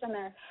a ghost in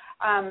there.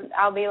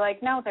 I'll be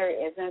like, no, there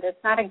isn't.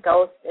 It's not a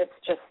ghost.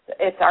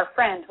 It's our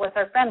friend. What's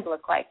our friend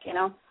look like,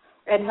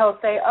 And he'll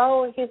say,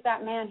 oh, he's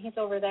that man. He's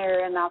over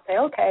there. And I'll say,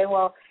 okay,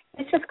 well,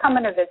 he's just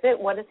coming to visit.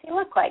 What does he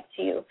look like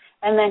to you?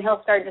 And then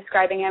he'll start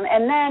describing him.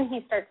 And then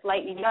he starts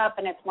lightening up,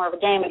 and it's more of a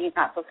game, and he's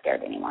not so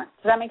scared anymore.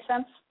 Does that make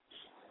sense?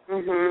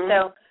 Mm-hmm.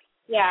 So,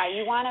 yeah,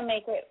 you want to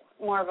make it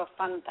more of a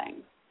fun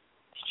thing.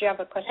 Did you have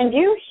a question? And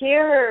you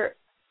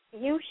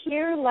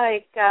hear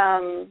like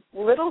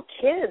little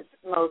kids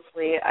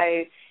mostly.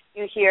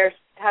 You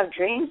have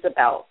dreams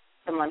about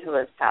someone who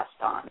has passed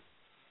on.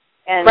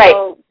 And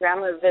oh,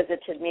 Grandma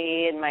visited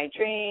me in my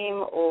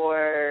dream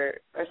or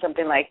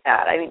something like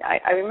that. I mean,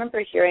 I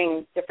remember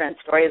hearing different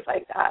stories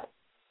like that.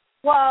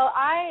 Well,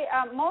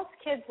 most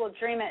kids will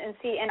dream it, and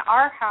see, in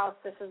our house,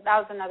 that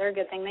was another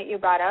good thing that you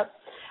brought up.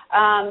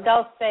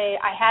 They'll say,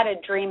 I had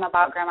a dream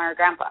about Grandma or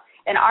Grandpa.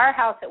 In our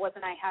house, it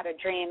wasn't I had a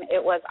dream,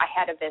 it was I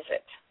had a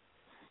visit.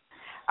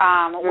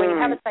 When you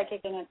have a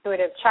psychic and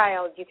intuitive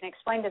child, you can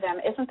explain to them,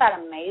 isn't that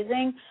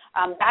amazing?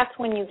 That's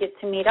when you get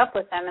to meet up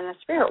with them in the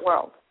spirit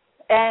world.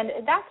 And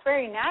that's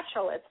very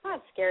natural. It's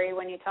not scary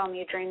when you tell them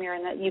you dream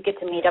you get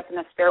to meet up in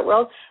the spirit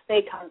world.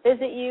 They come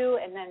visit you,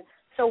 and then,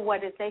 so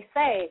what did they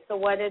say? So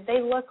what did they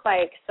look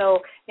like? So,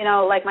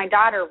 like my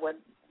daughter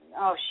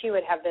she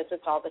would have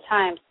visits all the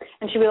time.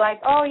 And she'd be like,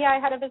 oh, yeah, I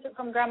had a visit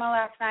from Grandma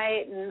last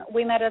night, and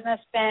we met on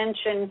this bench,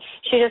 and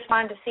she just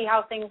wanted to see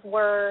how things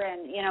were.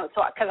 And,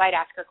 so because I'd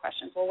ask her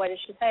questions. Well, what did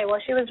she say? Well,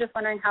 she was just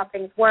wondering how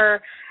things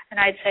were. And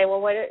I'd say,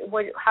 well,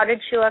 how did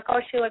she look? Oh,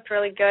 she looked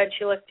really good.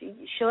 She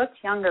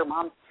looked younger,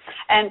 Mom.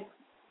 And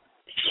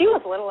she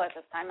was little at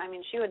this time. I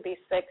mean, she would be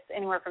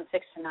anywhere from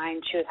 6 to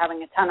 9. She was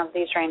having a ton of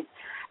these dreams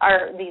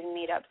or these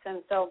meetups.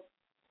 And so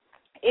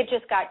it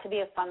just got to be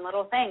a fun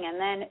little thing. And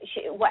then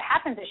what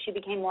happens is she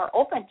became more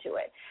open to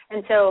it.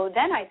 And so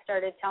then I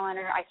started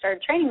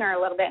training her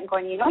a little bit and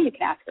going, you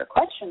can ask her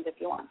questions if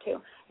you want to.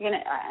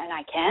 And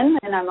I can.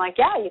 And I'm like,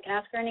 yeah, you can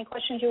ask her any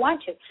questions you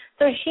want to.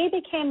 So she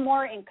became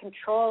more in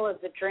control of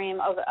the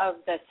dream of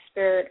the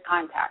spirit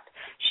contact.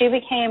 She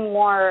became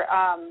more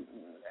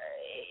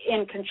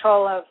in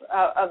control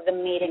of the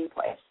meeting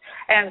place.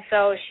 And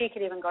so she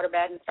could even go to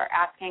bed and start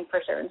asking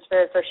for certain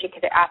spirits, or she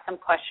could ask them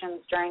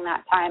questions during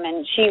that time,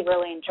 and she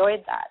really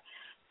enjoyed that.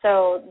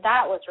 So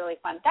that was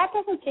really fun. That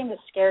doesn't seem to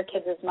scare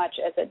kids as much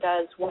as it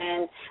does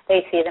when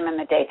they see them in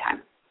the daytime.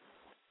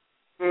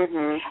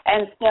 Mm-hmm.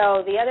 And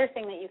so the other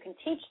thing that you can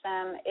teach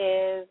them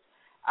is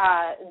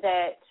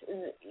that,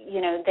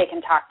 they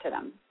can talk to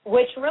them,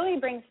 which really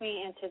brings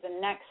me into the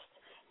next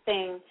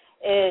thing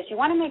is you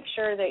want to make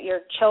sure that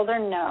your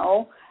children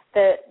know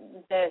that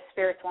the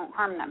spirits won't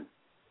harm them.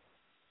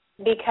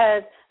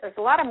 Because there's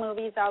a lot of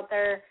movies out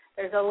there.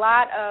 There's a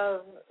lot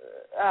of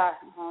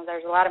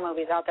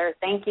movies out there.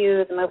 Thank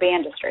you, the movie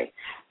industry,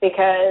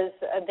 because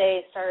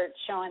they start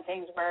showing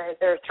things where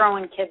they're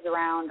throwing kids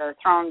around or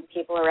throwing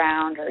people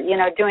around or,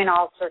 doing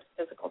all sorts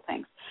of physical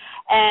things.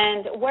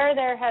 And where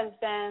there has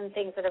been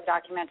things that have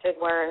documented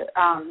where,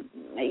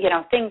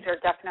 things are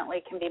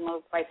definitely can be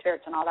moved by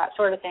spirits and all that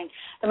sort of thing,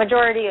 the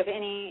majority of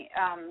any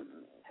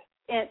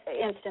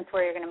instance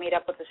where you're going to meet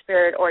up with a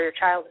spirit or your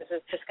child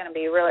is just going to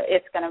be a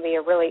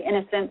really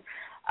innocent,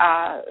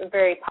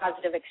 very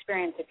positive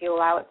experience if you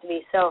allow it to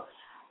be. So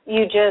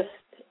you just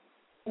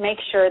make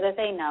sure that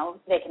they know.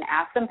 They can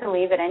ask them to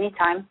leave at any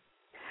time.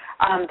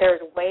 There's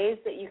ways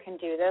that you can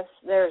do this.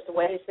 There's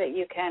ways that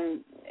you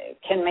can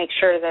make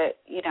sure that,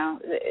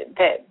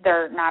 that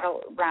they're not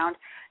around.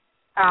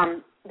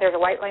 There's a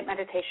white light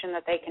meditation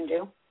that they can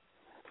do.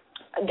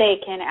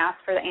 They can ask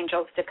for the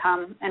angels to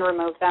come and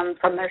remove them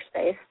from their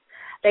space.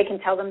 They can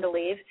tell them to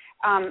leave.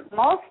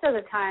 Most of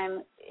the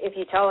time, if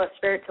you tell a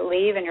spirit to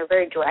leave and you're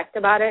very direct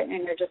about it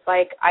and you're just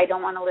like, I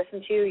don't want to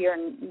listen to you,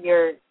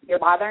 you're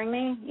bothering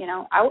me,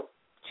 out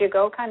you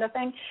go kind of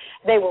thing,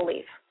 they will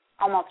leave,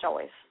 almost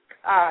always.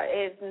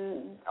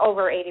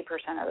 Over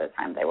 80% of the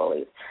time they will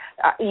leave.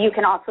 You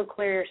can also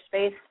clear your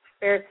space.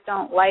 Spirits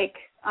don't like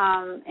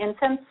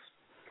incense.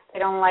 They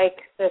don't like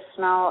the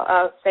smell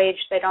of sage.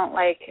 They don't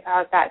like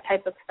that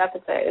type of stuff.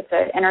 It's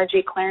an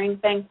energy clearing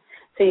thing.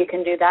 So you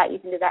can do that. You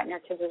can do that in your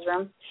kids'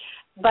 room.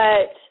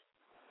 But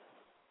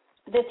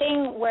the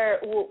thing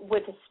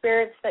with the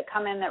spirits that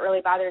come in that really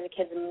bother the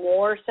kids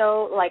more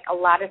so, like a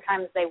lot of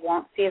times they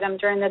won't see them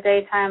during the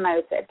daytime. I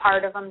would say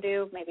part of them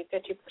do, maybe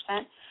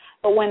 50%.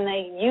 But when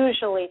they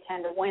usually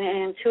when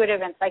intuitive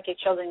and psychic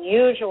children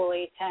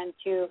usually tend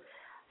to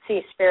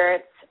see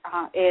spirits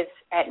is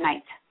at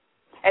night.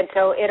 And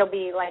so it'll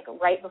be like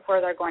right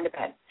before they're going to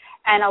bed.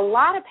 And a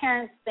lot of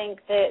parents think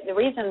that the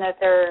reason that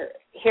they're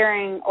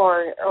hearing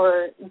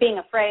or being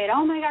afraid,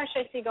 oh my gosh,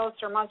 I see ghosts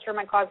or monster in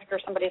my closet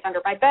or somebody's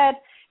under my bed,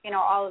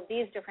 all of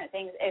these different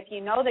things. If you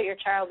know that your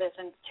child is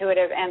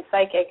intuitive and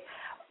psychic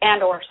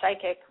and or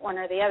psychic, one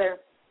or the other,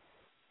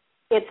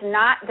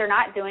 they're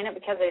not doing it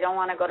because they don't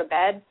want to go to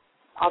bed,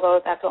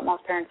 although that's what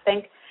most parents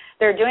think.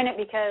 They're doing it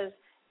because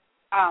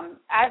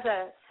as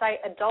a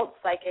adult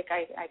psychic,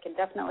 I can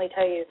definitely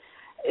tell you,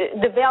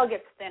 the veil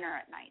gets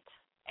thinner at night.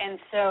 And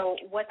so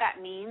what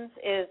that means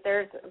is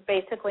there's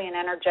basically an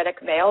energetic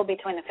veil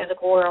between the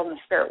physical world and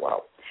the spirit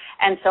world.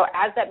 And so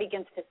as that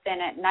begins to thin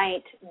at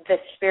night, the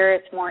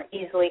spirits more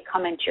easily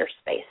come into your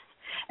space.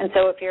 And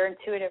so if you're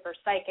intuitive or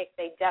psychic,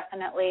 they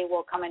definitely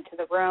will come into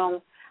the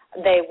room.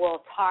 They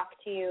will talk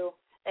to you.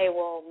 They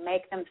will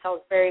make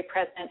themselves very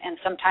present. And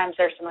sometimes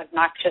there's some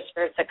obnoxious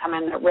spirits that come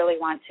in that really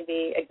want to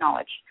be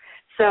acknowledged.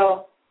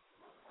 So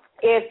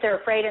If they're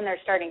afraid and they're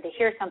starting to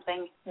hear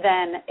something,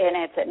 and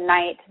it's at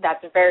night,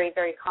 that's very,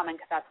 very common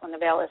because that's when the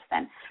veil is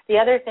thin. The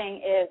other thing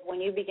is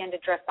when you begin to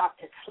drift off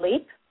to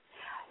sleep,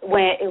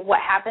 what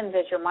happens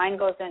is your mind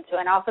goes into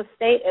an alpha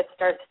state, it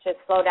starts to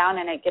slow down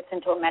and it gets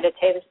into a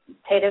meditative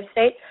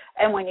state.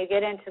 And when you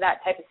get into that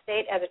type of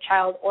state as a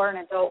child or an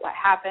adult, what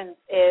happens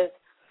is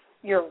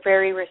you're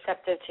very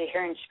receptive to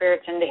hearing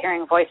spirits and to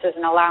hearing voices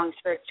and allowing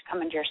spirits to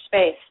come into your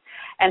space.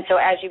 And so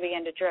as you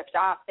begin to drift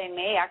off, they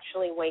may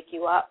actually wake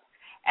you up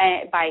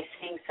by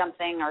saying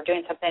something or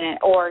doing something,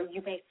 or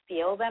you may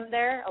feel them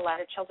there. A lot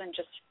of children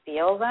just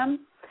feel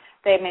them.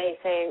 They may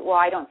say,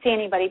 well, I don't see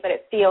anybody, but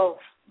it feels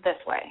this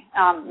way.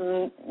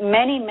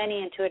 Many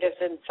intuitives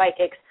and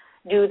psychics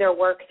do their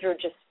work through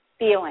just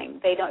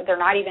feeling. They're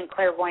not even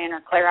clairvoyant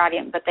or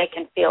clairaudient, but they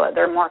can feel it.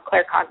 They're more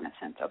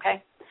claircognizant,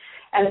 okay?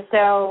 And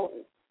so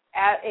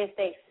if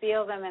they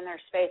feel them in their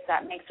space,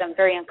 that makes them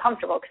very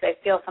uncomfortable because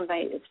they feel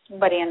somebody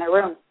in their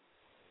room.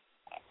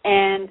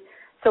 And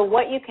so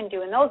what you can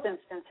do in those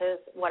instances,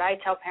 what I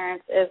tell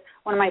parents is,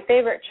 one of my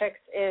favorite tricks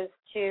is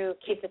to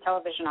keep the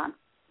television on.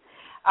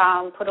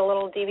 Put a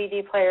little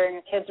DVD player in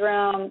your kid's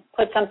room.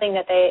 Put something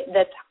that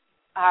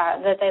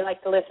they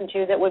like to listen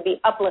to that would be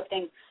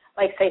uplifting,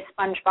 like say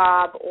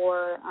SpongeBob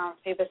or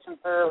Phoebus and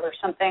Ferb or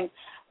something,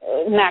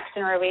 Max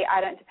and Ruby.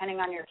 Depending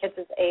on your kids'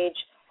 age,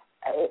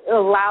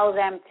 allow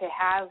them to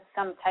have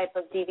some type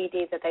of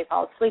DVD that they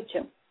fall asleep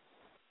to.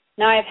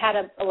 Now, I've had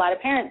a lot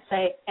of parents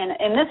say, and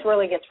this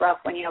really gets rough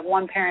when you have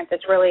one parent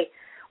that's really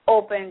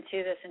open to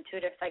this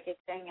intuitive psychic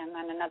thing and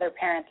then another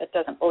parent that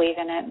doesn't believe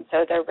in it, and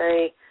so they're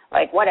very,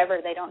 like, whatever,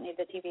 they don't need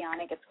the TV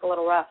on, it gets a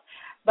little rough.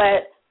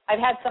 But I've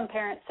had some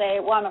parents say,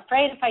 well, I'm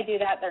afraid if I do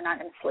that, they're not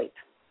going to sleep.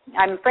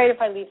 I'm afraid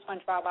if I leave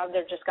SpongeBob out,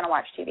 they're just going to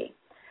watch TV.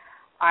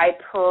 I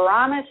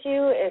promise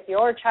you, if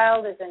your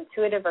child is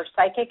intuitive or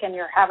psychic and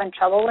you're having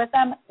trouble with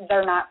them,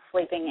 they're not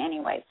sleeping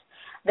anyways.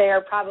 They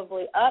are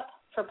probably up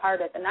for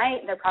part of the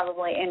night. They're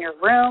probably in your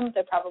room.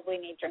 They probably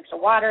need drinks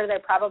of water. They're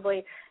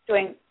probably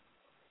doing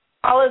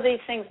all of these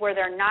things where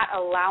they're not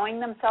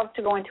allowing themselves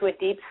to go into a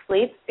deep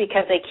sleep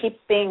because they keep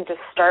being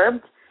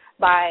disturbed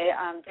by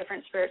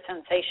different spirit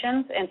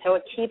sensations, and so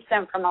it keeps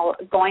them from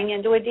going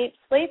into a deep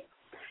sleep.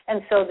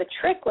 And so the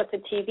trick with the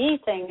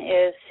TV thing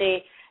is,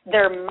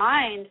 their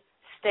mind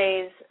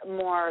stays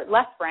more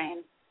left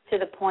brain to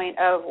the point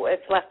of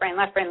it's left brain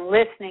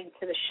listening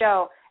to the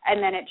show,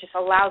 and then it just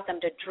allows them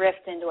to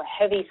drift into a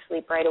heavy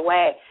sleep right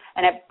away,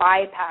 and it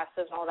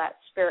bypasses all that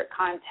spirit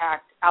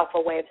contact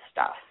alpha wave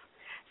stuff.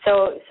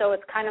 So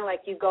it's kind of like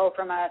you go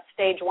from a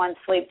stage 1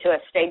 sleep to a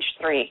stage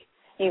 3.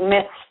 You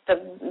miss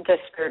the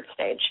spirit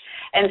stage.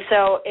 And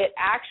so it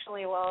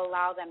actually will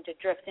allow them to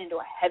drift into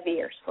a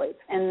heavier sleep,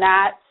 and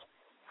that's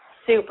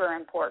super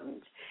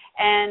important.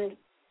 And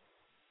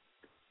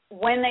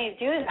when they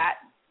do that,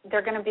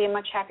 they're going to be a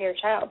much happier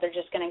child. They're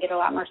just going to get a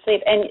lot more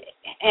sleep.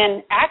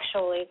 And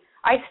actually,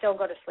 I still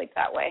go to sleep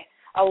that way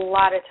a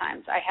lot of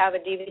times. I have a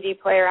DVD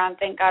player on.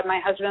 Thank God my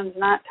husband's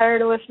not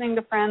tired of listening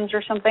to Friends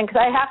or something, because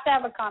I have to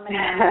have a comedy.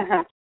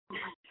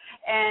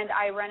 And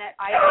I run it.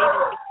 I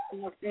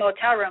even take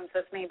motel rooms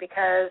with me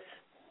because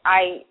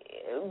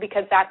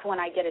that's when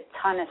I get a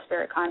ton of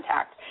spirit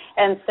contact.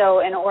 And so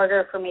in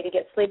order for me to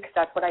get sleep, because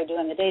that's what I do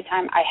in the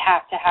daytime, I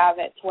have to have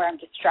it to where I'm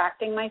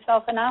distracting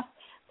myself enough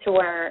to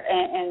where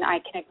and I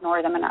can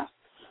ignore them enough.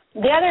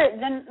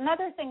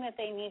 Another thing that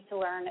they need to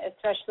learn,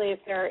 especially if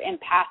they're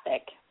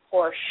empathic,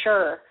 for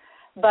sure,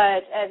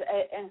 but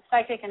a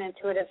psychic and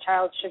intuitive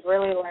child should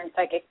really learn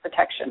psychic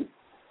protection.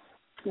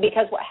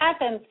 Because what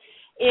happens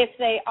if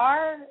they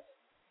are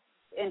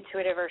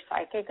intuitive or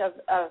psychic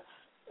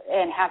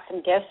and have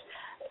some gifts,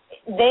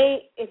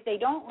 if they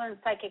don't learn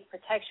psychic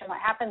protection, what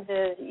happens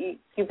is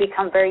you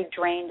become very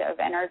drained of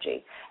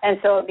energy, and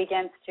so it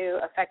begins to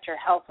affect your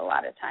health a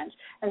lot of times.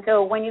 And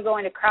so when you go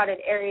into crowded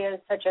areas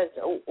such as,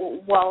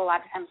 well, a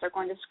lot of times they're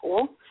going to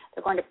school,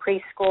 they're going to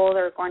preschool,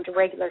 they're going to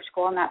regular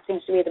school, and that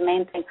seems to be the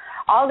main thing.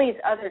 All these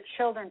other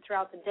children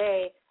throughout the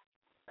day,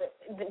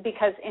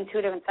 because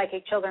intuitive and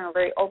psychic children are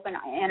very open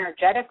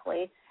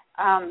energetically,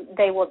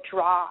 they will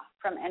draw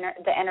from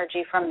the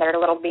energy from their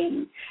little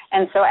being.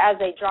 And so as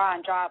they draw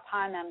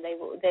upon them, they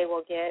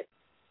will get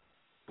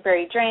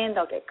very drained,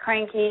 they'll get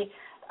cranky,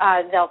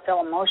 they'll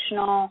feel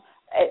emotional,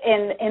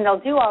 and they'll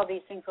do all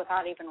these things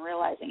without even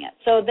realizing it.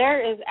 So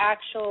there is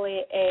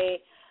actually a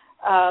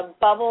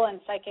bubble and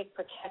psychic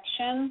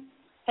protection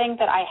thing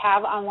that I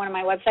have on one of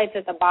my websites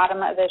at the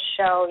bottom of this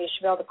show. You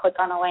should be able to click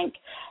on a link,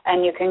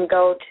 and you can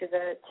go to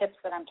the tips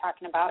that I'm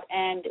talking about,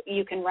 and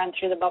you can run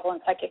through the bubble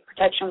and psychic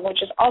protection,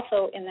 which is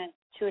also in the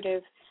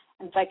Intuitive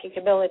and Psychic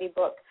Ability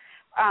book.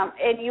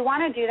 And you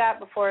want to do that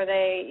before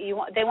they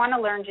want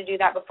to learn to do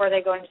that before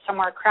they go into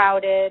somewhere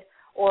crowded,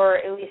 or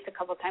at least a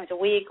couple times a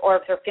week, or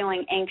if they're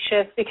feeling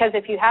anxious. Because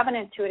if you have an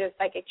intuitive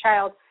psychic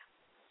child,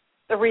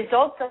 the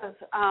results of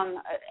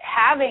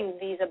having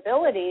these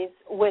abilities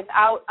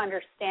without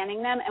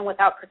understanding them and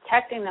without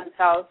protecting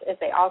themselves is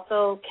they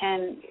also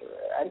can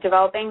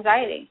develop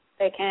anxiety.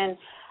 They can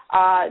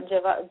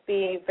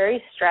be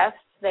very stressed.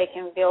 They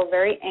can feel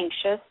very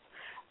anxious.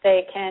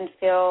 They can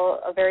feel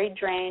very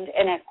drained.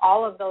 And if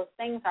all of those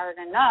things aren't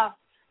enough,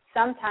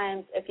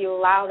 sometimes if you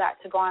allow that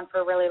to go on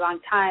for a really long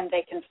time,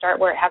 they can start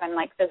having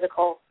like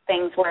physical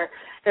things where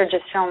they're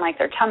just feeling like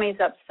their tummy's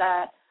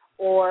upset,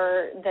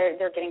 or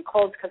they're getting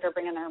colds because they're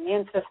bringing their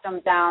immune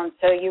system down.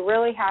 So you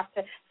really have to,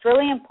 it's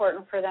really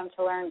important for them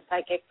to learn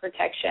psychic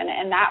protection,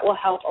 and that will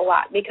help a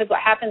lot, because what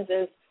happens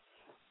is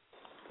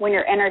when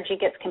your energy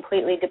gets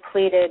completely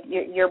depleted,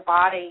 your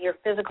body, your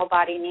physical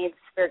body needs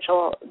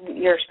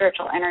your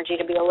spiritual energy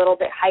to be a little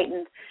bit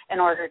heightened in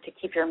order to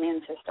keep your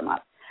immune system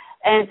up.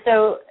 And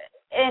so,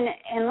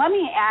 and let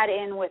me add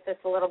in with this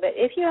a little bit.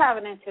 If you have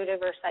an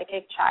intuitive or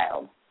psychic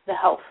child, the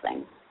health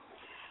thing,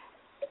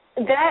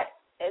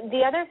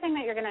 the other thing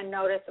that you're going to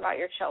notice about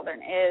your children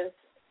is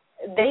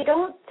they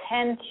don't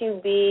tend to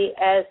be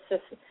as,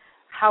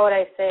 how would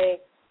I say,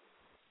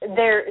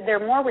 they're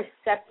more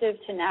receptive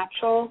to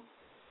natural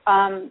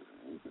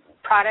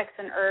products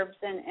and herbs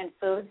and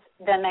foods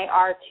than they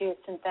are to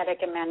synthetic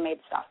and man-made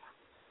stuff.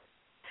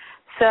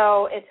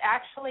 So it's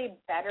actually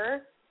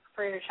better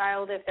for your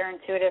child, if they're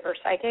intuitive or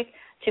psychic,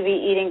 to be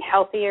eating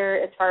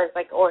healthier as far as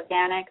like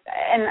organic.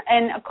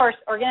 And of course,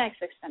 organic's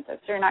expensive,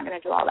 so you're not going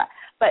to do all that.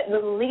 But the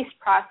least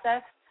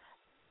processed,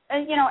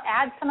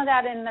 add some of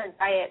that in their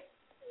diet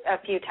a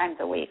few times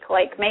a week.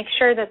 Like, make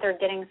sure that they're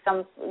getting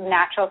some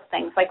natural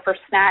things, like for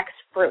snacks,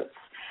 fruits,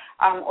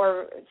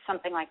 or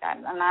something like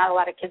that. Not a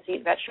lot of kids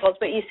eat vegetables,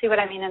 but you see what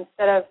I mean.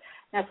 Instead of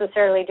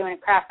necessarily doing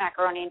Kraft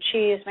macaroni and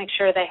cheese, make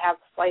sure they have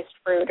sliced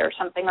fruit or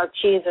something, or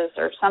cheeses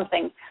or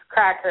something,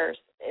 crackers,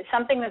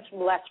 something that's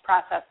less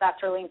processed.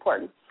 That's really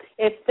important.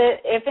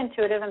 If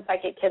intuitive and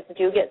psychic kids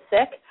do get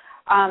sick,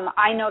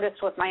 I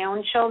noticed with my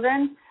own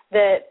children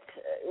that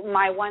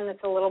my one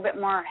that's a little bit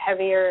more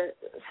heavier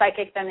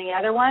psychic than the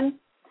other one,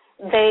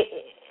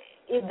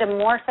 the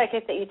more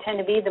psychic that you tend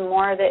to be, the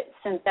more that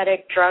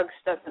synthetic drugs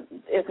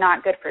is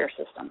not good for your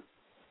system.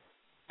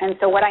 And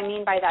so what I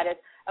mean by that is,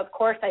 of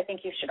course, I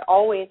think you should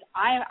always,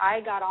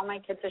 I got all my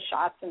kids the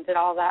shots and did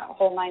all that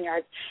whole 9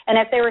 yards. And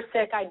if they were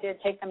sick, I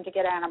did take them to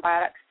get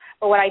antibiotics.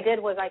 But what I did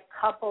was I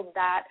coupled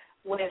that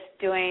with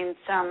doing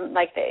some,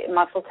 like the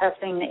muscle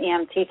testing, the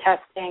EMT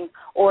testing,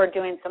 or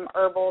doing some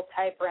herbal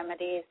type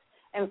remedies.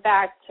 In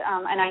fact,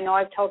 and I know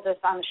I've told this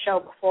on the show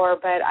before,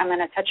 but I'm going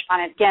to touch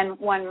upon it again.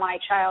 When my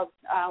child,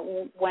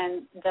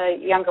 when the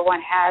younger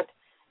one had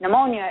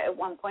pneumonia at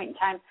one point in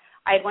time,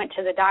 I went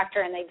to the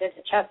doctor and they did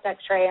a chest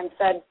X-ray and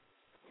said,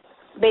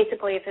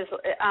 basically, if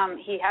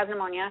he has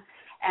pneumonia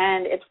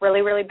and it's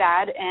really, really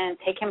bad, and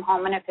take him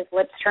home, and if his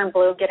lips turn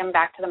blue, get him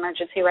back to the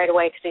emergency right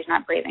away because he's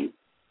not breathing.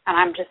 And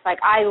I'm just like,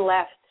 I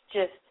left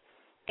just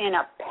in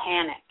a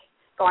panic,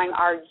 going,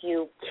 are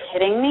you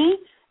kidding me?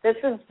 This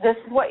is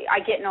what, I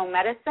get no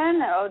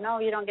medicine? Oh, no,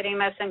 you don't get any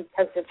medicine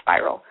because it's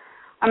viral.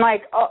 I'm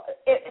like,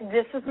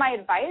 this is my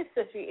advice.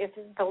 If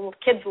the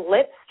kid's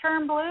lips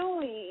turn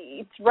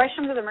blue, rush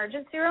him to the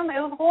emergency room. It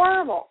was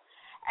horrible.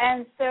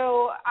 And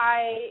so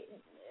I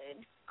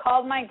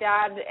called my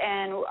dad,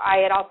 and I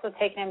had also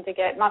taken him to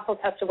get muscle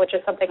tested, which is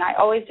something I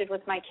always did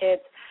with my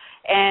kids.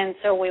 And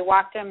so we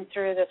walked him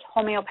through this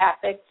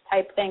homeopathic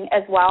type thing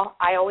as well.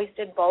 I always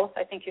did both.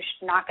 I think you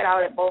should knock it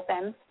out at both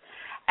ends.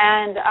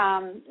 And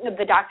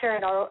the doctor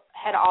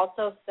had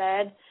also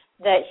said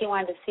that he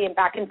wanted to see him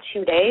back in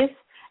 2 days.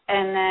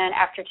 And then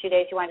after 2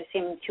 days, he wanted to see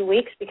him in 2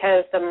 weeks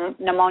because the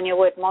pneumonia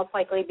would most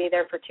likely be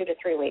there for 2 to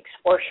 3 weeks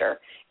for sure.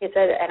 He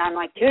said, and I'm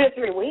like, 2 to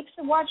 3 weeks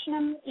of watching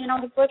him,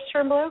 his lips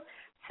turn blue?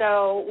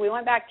 So we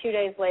went back 2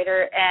 days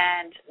later,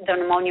 and the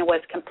pneumonia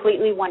was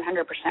completely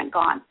 100%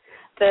 gone.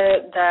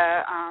 The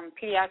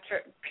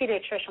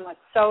pediatrician was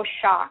so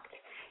shocked.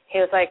 He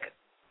was like,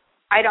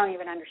 I don't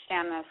even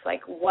understand this.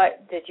 Like,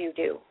 what did you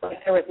do? Like,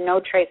 there was no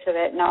trace of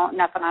it,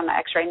 nothing on the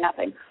X-ray,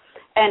 nothing.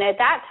 And at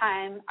that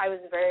time, I was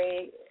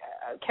very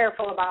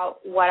careful about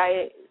what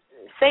I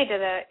say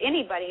to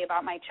anybody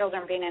about my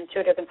children being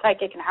intuitive and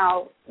psychic and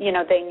how,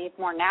 they need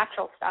more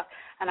natural stuff.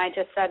 And I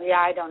just said, yeah,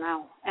 I don't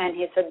know. And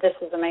he said, this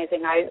is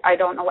amazing. I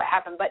don't know what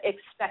happened, but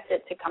expect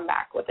it to come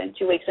back within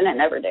 2 weeks, and it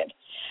never did.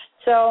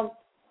 So,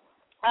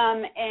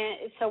 and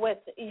so with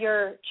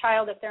your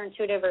child, if they're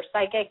intuitive or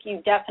psychic,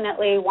 you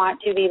definitely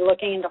want to be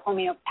looking into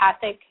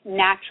homeopathic,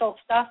 natural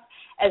stuff,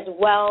 as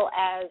well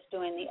as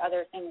doing the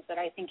other things that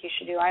I think you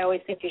should do. I always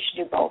think you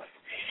should do both,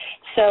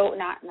 so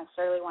not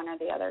necessarily one or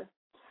the other.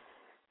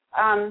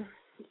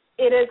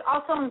 It is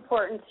also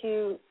important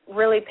to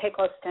really pay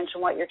close attention to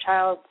what your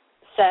child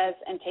says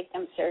and take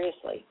them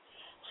seriously.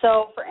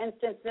 So, for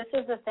instance, this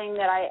is the thing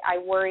that I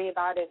worry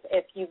about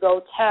if you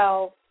go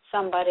tell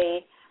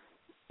somebody,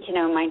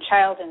 my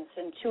child is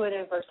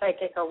intuitive or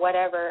psychic or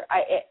whatever.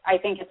 I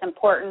think it's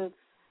important.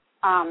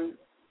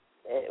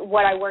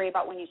 What I worry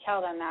about when you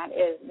tell them that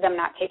is them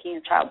not taking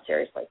your child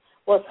seriously.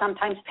 Well,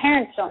 sometimes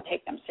parents don't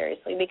take them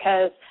seriously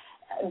because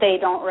they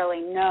don't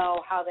really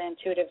know how the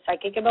intuitive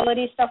psychic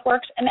ability stuff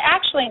works. And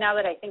actually, now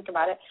that I think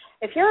about it,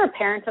 if you're a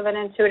parent of an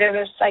intuitive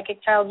or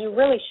psychic child, you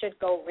really should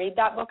go read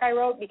that book I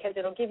wrote, because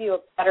it'll give you a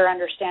better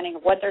understanding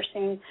of what they're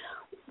seeing,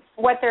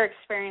 what they're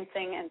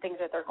experiencing, and things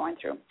that they're going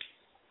through.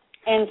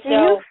 And so, do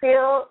you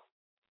feel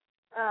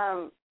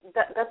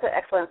that's an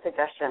excellent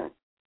suggestion.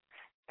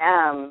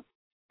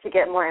 To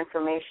get more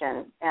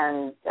information,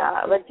 and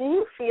but do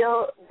you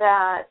feel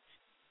that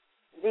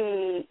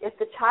if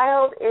the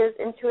child is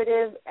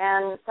intuitive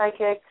and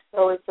psychic,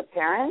 so is the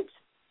parent,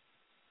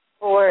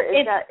 or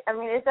is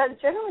that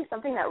generally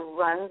something that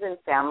runs in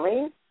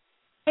families?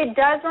 It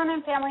does run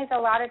in families a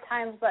lot of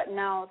times, but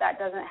no, that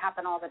doesn't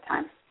happen all the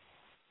time.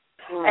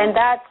 And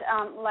that's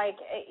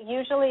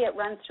usually it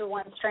runs through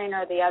one strain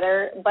or the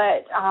other,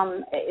 but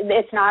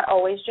it's not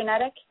always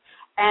genetic.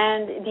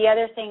 And the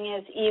other thing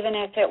is, even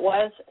if it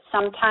was,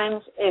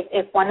 sometimes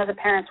if one of the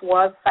parents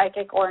was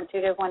psychic or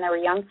intuitive when they were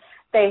young,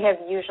 they have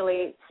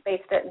usually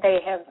spaced it. They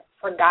have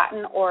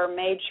forgotten or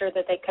made sure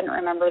that they couldn't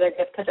remember their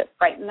gift because it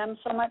frightened them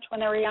so much when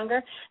they were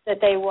younger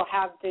that they will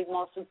have the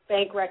most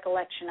vague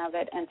recollection of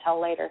it until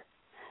later.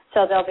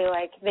 So they'll be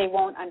like, they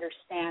won't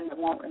understand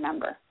and won't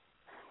remember.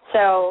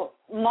 So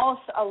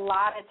a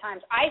lot of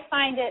times, I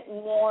find it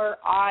more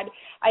odd.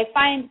 I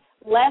find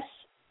less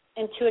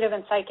intuitive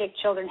and psychic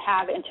children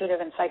have intuitive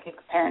and psychic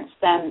parents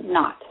than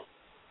not.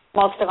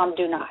 Most of them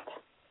do not.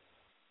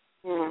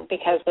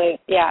 Because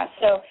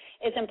so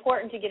it's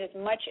important to get as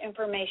much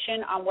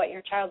information on what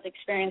your child's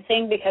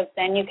experiencing because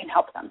then you can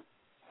help them.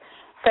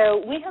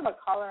 So we have a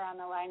caller on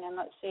the line, and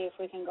let's see if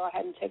we can go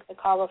ahead and take the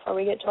call before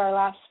we get to our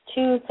last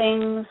two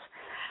things.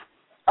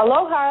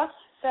 Aloha,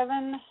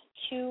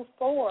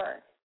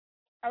 724.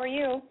 How are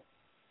you?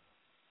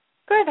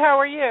 Good, how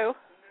are you?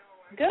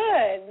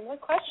 Good. What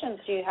questions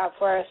do you have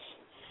for us?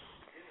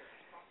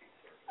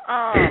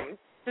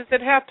 Does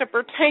it have to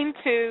pertain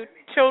to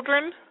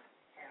children?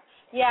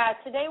 Yeah,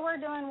 today we're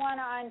doing one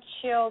on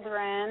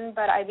children,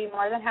 but I'd be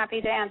more than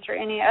happy to answer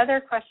any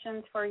other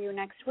questions for you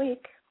next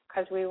week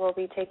because we will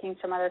be taking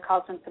some other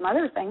calls and some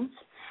other things.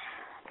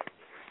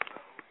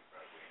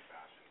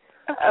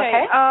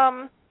 Okay.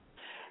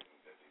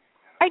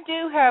 I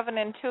do have an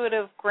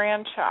intuitive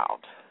grandchild.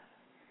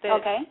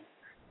 Okay.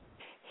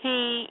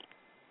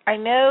 I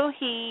know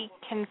he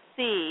can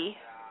see,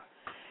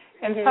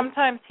 and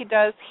sometimes he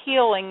does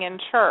healing in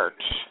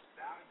church,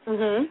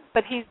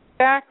 but he's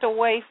backed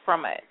away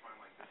from it,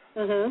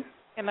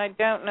 and I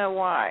don't know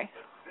why.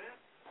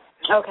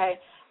 Okay.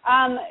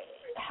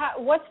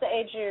 What's the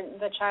age of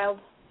the child?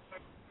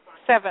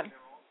 7.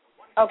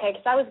 Okay,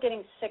 because I was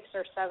getting 6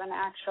 or 7,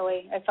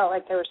 actually. I felt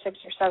like they were 6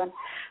 or 7.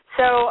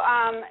 So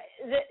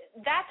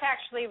that's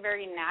actually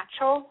very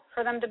natural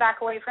for them to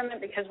back away from it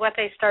because what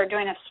they start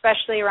doing,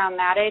 especially around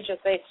that age, is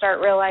they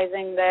start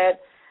realizing that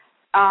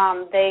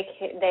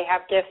they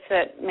have gifts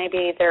that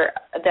maybe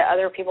that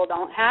other people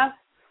don't have.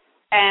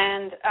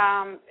 And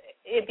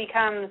it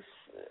becomes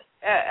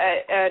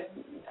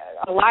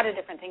a lot of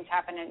different things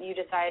happen, and you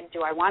decide,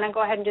 do I want to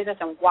go ahead and do this,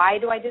 and why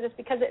do I do this?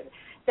 Because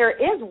there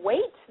is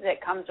weight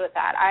that comes with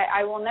that.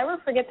 I will never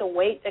forget the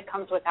weight that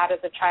comes with that as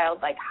a child.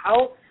 Like,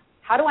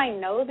 how do I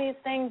know these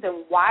things,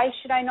 and why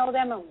should I know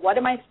them, and what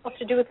am I supposed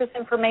to do with this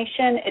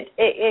information?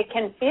 It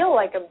can feel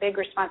like a big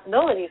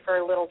responsibility for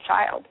a little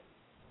child.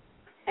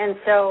 And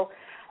so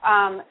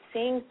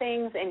seeing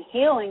things and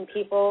healing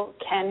people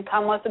can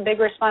come with a big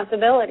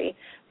responsibility.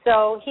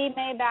 So he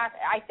may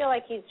I feel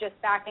like he's just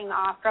backing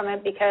off from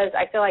it because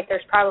I feel like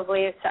there's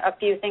probably a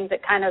few things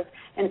that kind of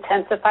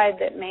intensified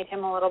that made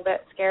him a little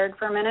bit scared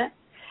for a minute.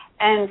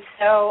 And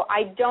so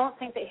I don't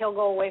think that he'll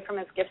go away from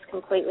his gifts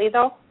completely,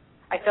 though.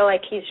 I feel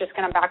like he's just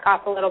going to back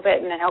off a little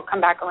bit and then he'll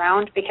come back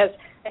around because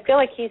I feel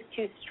like he's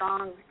too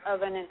strong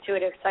of an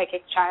intuitive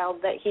psychic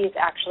child that he's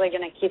actually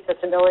going to keep this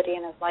ability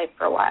in his life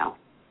for a while.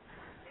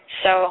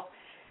 So,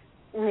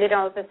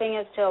 the thing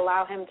is to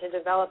allow him to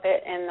develop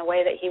it in the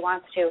way that he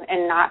wants to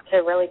and not to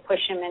really push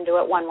him into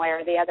it one way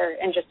or the other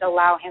and just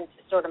allow him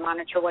to sort of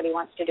monitor what he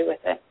wants to do with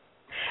it.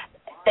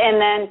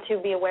 And then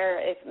to be aware,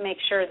 make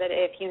sure that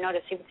if you notice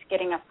he's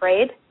getting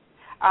afraid,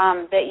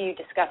 that you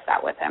discuss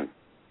that with him.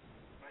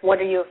 What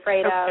are you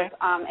afraid of?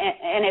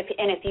 And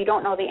if you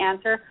don't know the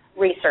answer,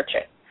 research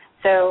it.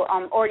 So,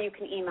 or you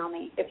can email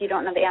me if you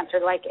don't know the answer.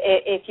 Like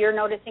if you're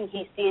noticing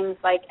he seems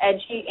like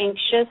edgy,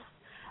 anxious,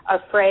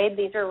 afraid,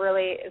 this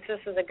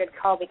is a good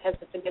call because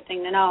it's a good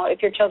thing to know.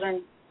 If your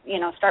children,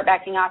 start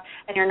backing off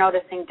and you're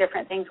noticing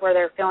different things where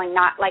they're feeling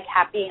not like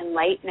happy and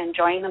light and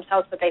enjoying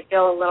themselves, but they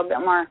feel a little bit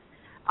more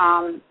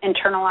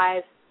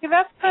internalized. Yeah,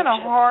 that's kind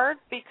of hard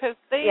because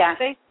they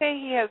say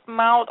he has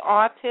mild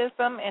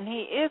autism and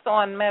he is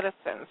on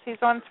medicines.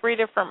 He's on 3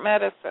 different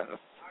medicines.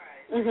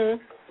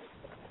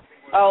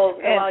 Oh,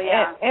 well,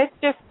 yeah. It's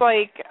just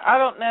like, I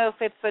don't know if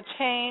it's a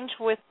change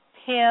with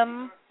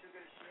him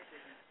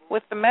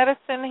with the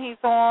medicine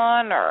he's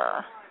on,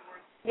 or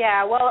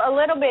yeah, well, a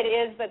little bit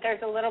is, but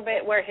there's a little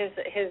bit where his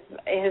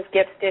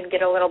gifts did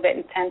get a little bit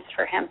intense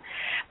for him,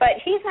 but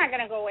he's not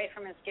going to go away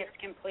from his gifts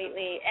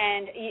completely,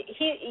 and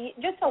he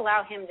just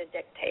allow him to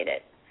dictate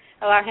it,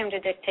 allow him to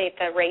dictate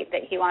the rate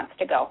that he wants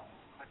to go.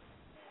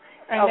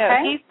 I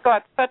know he's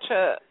got such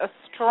a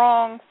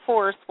strong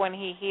force when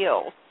he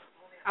heals.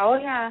 Oh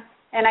yeah,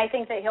 and I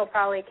think that he'll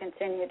probably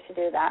continue to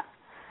do that,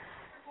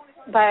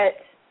 but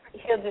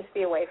he'll just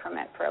be away from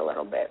it for a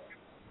little bit.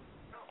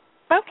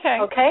 Okay.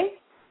 Okay?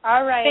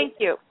 All right. Thank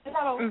you.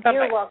 No, Bye-bye.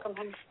 you're welcome.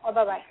 Oh,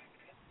 bye-bye.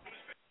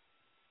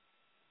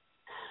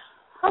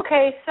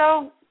 Okay,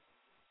 so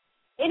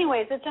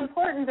anyways, it's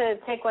important to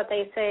take what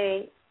they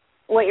say,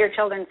 what your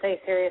children say,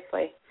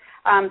 seriously.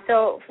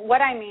 So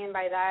what I mean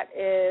by that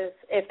is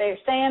if they're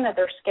saying that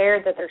they're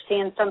scared, that they're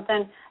seeing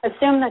something,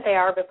 assume that they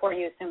are before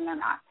you assume they're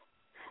not.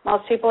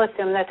 Most people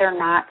assume that they're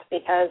not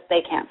because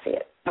they can't see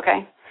it,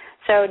 okay?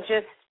 So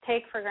just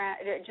take for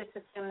granted, just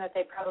assume that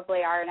they probably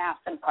are and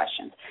ask them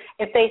questions.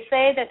 If they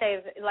say that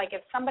they've, like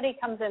if somebody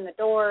comes in the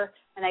door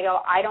and they go,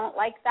 I don't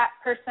like that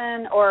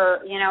person, or,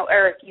 you know,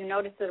 or if you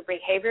notice their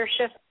behavior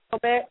shifts a little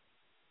bit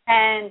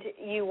and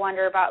you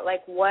wonder about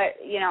like what,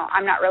 you know,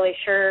 I'm not really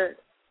sure,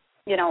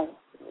 you know,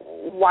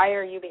 why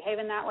are you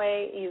behaving that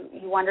way?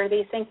 You wonder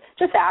these things.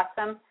 Just ask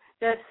them.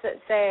 Just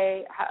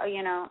say,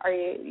 you know, are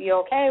you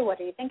okay? What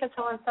do you think of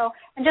so-and-so?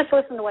 And just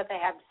listen to what they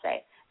have to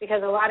say.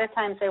 Because a lot of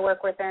times they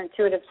work with their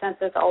intuitive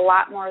senses a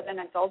lot more than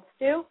adults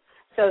do.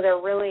 So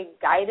they're really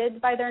guided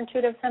by their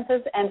intuitive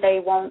senses, and they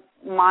won't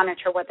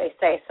monitor what they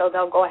say. So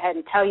they'll go ahead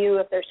and tell you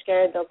if they're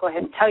scared. They'll go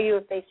ahead and tell you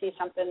if they see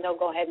something. They'll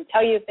go ahead and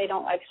tell you if they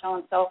don't like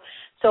so-and-so.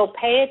 So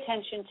pay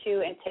attention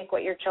to and take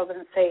what your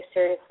children say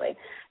seriously.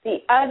 The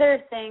other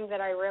thing that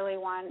I really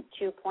want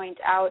to point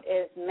out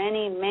is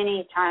many,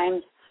 many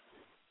times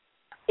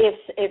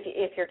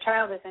if your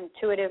child is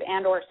intuitive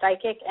and or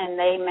psychic and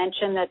they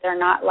mention that they're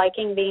not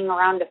liking being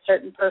around a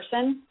certain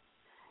person,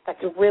 that's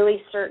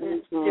really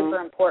certain, super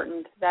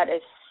important. That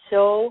is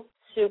so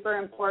super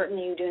important.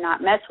 You do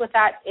not mess with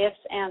that, ifs,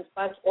 ands,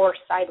 buts, or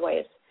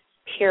sideways,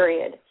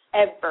 period,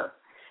 ever.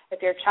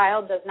 If your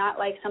child does not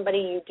like somebody,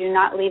 you do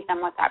not leave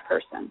them with that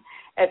person.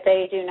 If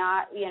they do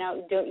not, you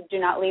know, do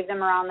not leave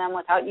them around them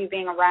without you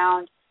being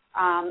around.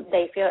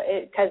 They feel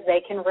it because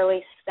they can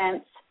really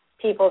sense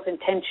people's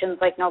intentions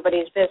like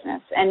nobody's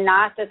business, and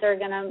not that they're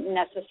going to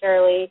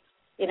necessarily,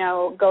 you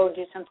know, go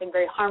do something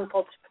very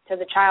harmful to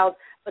the child,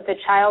 but the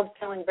child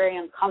feeling very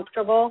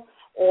uncomfortable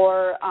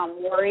or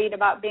worried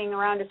about being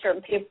around a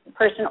certain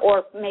person,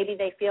 or maybe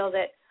they feel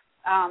that,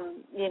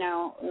 you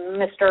know,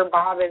 Mr.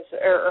 Bob is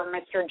or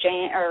Mr.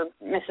 Jane or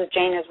Mrs.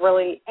 Jane is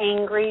really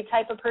angry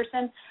type of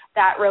person.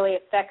 That really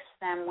affects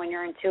them when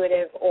you're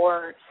intuitive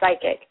or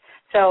psychic.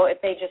 So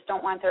if they just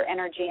don't want their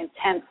energy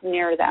intense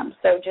near them,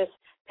 so just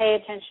pay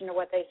attention to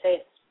what they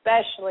say,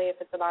 especially if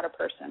it's about a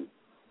person.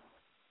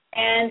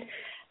 And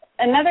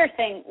another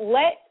thing,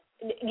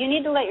 you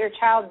need to let your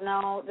child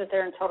know that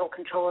they're in total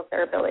control of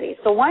their abilities.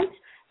 So once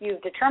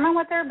you've determined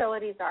what their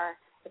abilities are,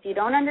 if you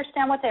don't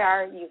understand what they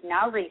are, you've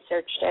now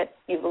researched it,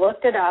 you've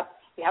looked it up,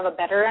 you have a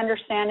better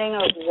understanding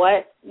of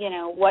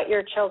what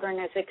your children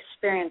is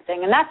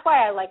experiencing. And that's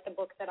why I like the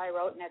book that I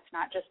wrote, and it's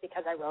not just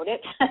because I wrote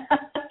it.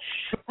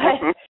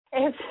 But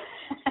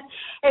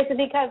it's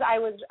because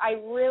I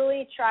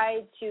really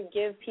tried to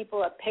give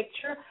people a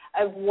picture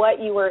of what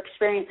you were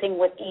experiencing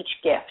with each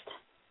gift.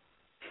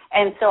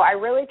 And so I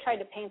really tried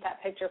to paint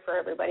that picture for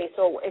everybody.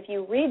 So if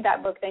you read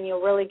that book, then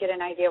you'll really get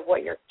an idea of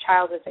what your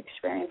child is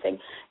experiencing.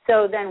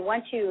 So then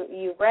once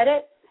you read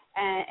it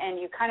and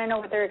you kind of know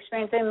what they're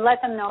experiencing,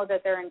 let them know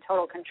that they're in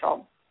total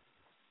control.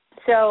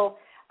 So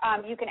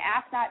you can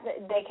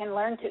they can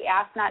learn to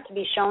ask not to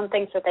be shown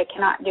things that they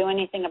cannot do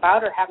anything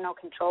about or have no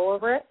control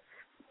over it.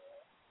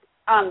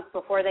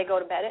 Before they go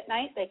to bed at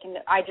night,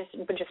 I just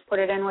put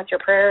it in with your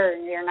prayer or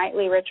your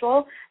nightly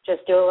ritual.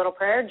 Just do a little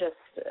prayer, just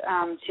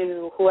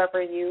to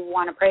whoever you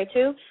want to pray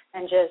to,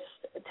 and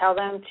just tell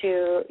them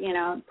to, you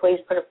know, please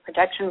put a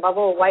protection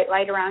bubble, white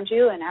light around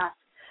you, and ask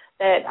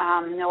that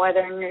no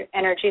other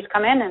energies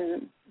come in.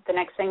 And the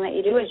next thing that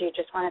you do is you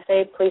just want to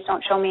say, please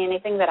don't show me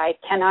anything that I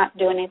cannot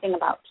do anything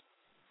about.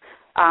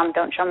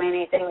 Don't show me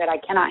anything that I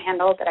cannot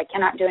handle, that I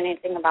cannot do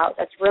anything about.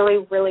 That's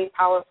really, really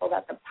powerful.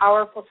 That's a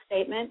powerful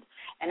statement,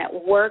 and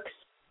it works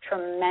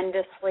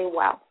tremendously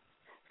well.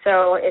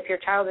 So if your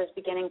child is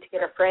beginning to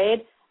get afraid,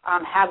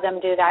 have them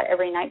do that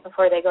every night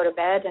before they go to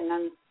bed, and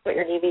then put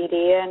your DVD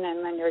in,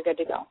 and then you're good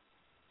to go.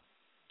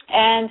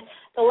 And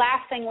the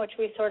last thing, which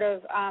we sort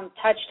of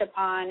touched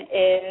upon,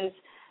 is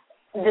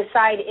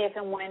decide if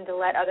and when to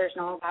let others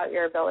know about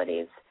your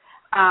abilities.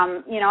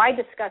 You know, I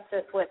discussed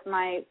this with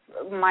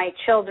my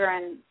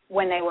children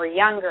when they were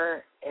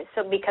younger,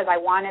 so because I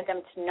wanted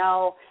them to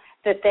know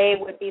that they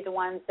would be the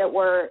ones that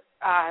were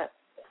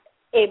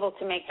able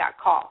to make that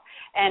call.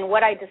 And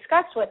what I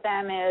discussed with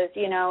them is,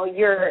 you know,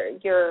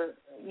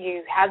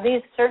 you have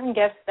these certain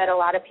gifts that a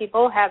lot of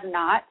people have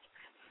not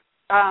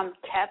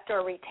kept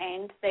or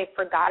retained. They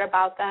forgot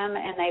about them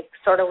and they've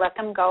sort of let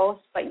them go,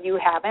 but you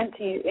haven't.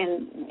 You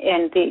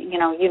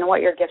know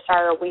what your gifts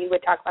are, or we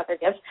would talk about their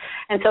gifts.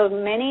 And so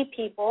many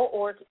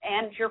people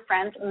and your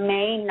friends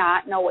may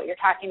not know what you're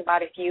talking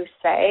about if you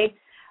say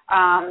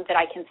that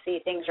I can see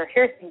things or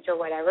hear things or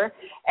whatever,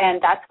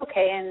 and that's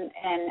okay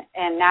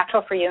and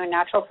natural for you and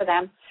natural for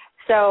them.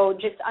 So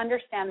just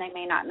understand they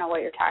may not know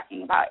what you're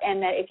talking about,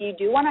 and that if you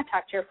do want to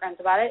talk to your friends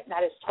about it,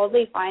 that is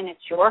totally fine.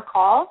 It's your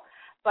call,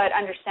 but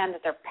understand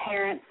that their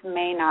parents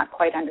may not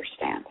quite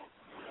understand,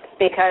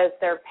 because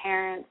their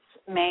parents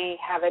may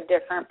have a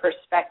different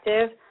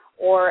perspective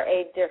or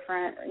a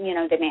different,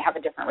 they may have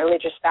a different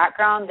religious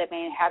background, they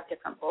may have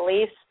different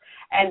beliefs.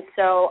 And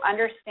so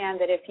understand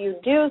that if you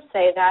do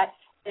say that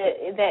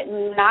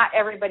not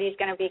everybody's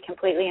going to be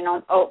completely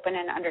open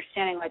and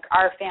understanding like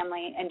our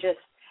family, and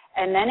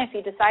then if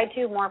you decide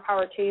to, more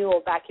power to you,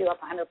 we'll back you up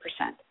 100%.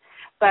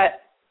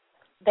 But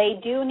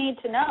they do need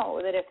to know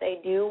that if they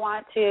do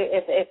want to,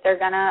 if they're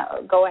going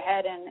to go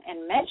ahead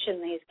and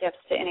mention these gifts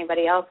to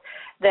anybody else,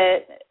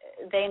 that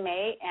they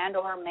may and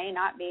or may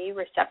not be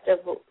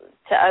receptively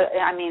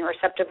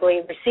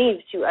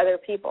received to other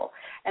people.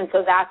 And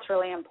so that's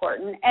really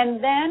important.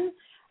 And then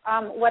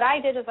what I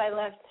did is I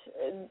left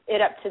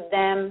it up to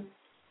them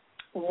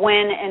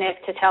when and if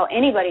to tell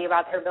anybody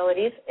about their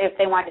abilities. If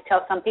they wanted to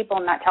tell some people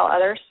and not tell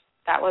others,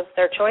 that was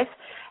their choice.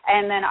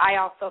 And then I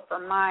also, for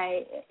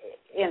my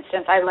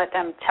instance, I let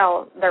them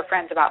tell their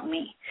friends about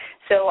me.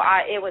 So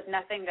it was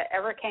nothing that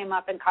ever came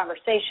up in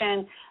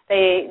conversation.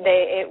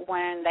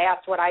 When they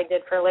asked what I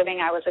did for a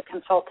living, I was a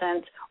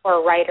consultant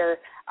or a writer.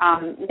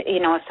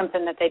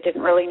 Something that they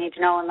didn't really need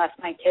to know unless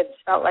my kids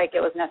felt like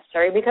it was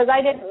necessary, because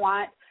I didn't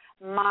want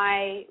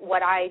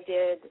what I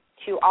did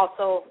to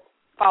also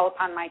fall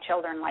upon my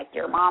children like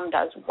your mom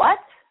does. What?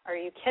 Are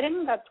you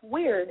kidding? That's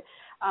weird.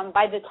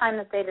 By the time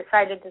that they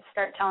decided to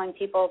start telling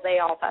people, they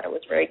all thought it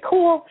was very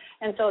cool,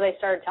 and so they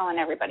started telling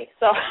everybody.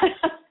 So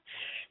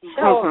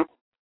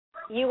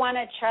you want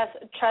to trust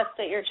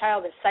that your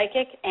child is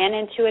psychic and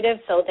intuitive,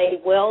 so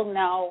they will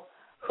know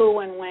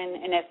who and when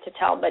and if to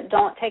tell. But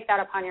don't take that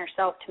upon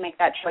yourself to make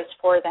that choice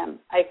for them.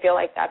 I feel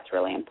like that's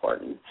really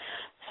important.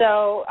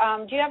 So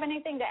do you have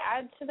anything to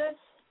add to this?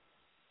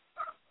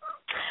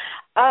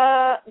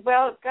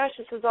 Well, gosh,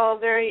 this is all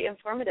very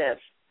informative.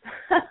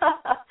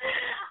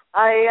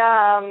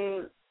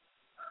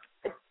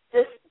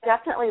 Just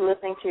definitely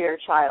listening to your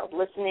child,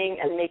 listening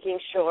and making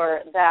sure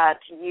that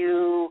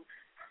you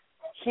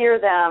hear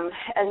them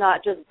and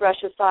not just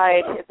brush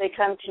aside if they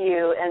come to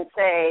you and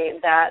say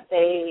that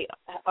they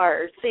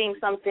are seeing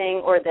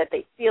something or that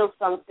they feel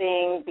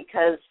something,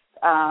 because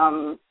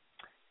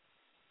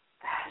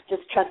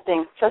just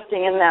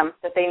trusting in them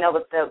that they know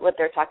what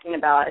they're talking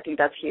about. I think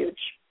that's huge.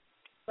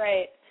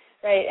 Right,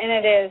 and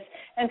it is.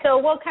 And so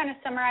we'll kind of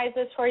summarize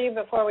this for you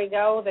before we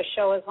go. The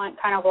show is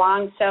kind of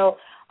long, so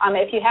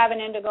if you have an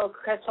indigo,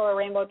 crystal, or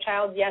rainbow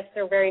child, yes,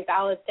 they're very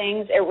valid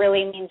things. It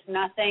really means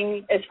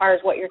nothing as far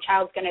as what your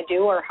child's going to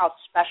do or how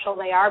special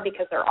they are,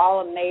 because they're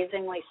all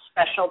amazingly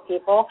special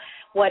people.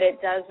 What it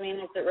does mean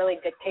is it really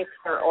dictates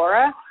their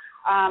aura.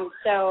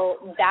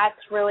 So that's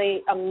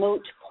really a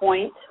moot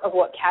point of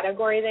what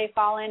category they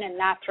fall in, and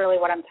that's really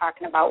what I'm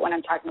talking about when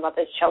I'm talking about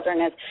these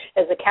children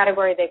is the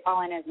category they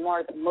fall in is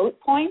more the moot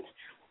point.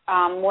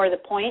 More the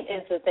point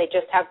is that they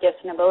just have gifts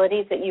and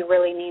abilities that you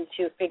really need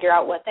to figure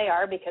out what they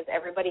are, because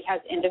everybody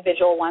has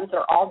individual ones.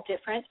 They're all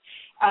different.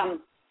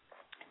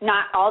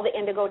 Not all the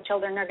indigo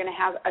children are going to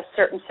have a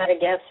certain set of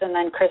gifts, and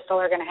then crystal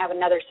are going to have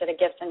another set of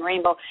gifts, and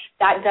rainbow.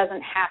 That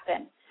doesn't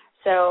happen.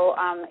 So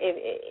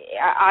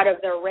out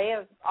of the array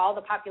of all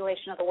the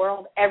population of the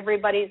world,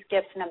 everybody's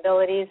gifts and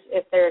abilities,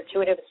 if they're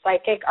intuitive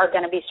psychic, are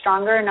going to be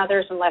stronger in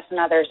others and less in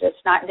others.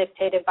 It's not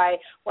dictated by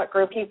what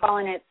group you fall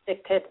in. It's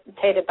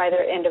dictated by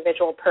their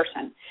individual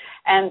person.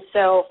 And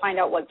so find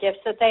out what gifts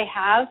that they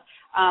have.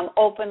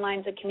 Open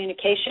lines of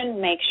communication.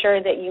 Make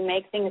sure that you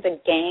make things a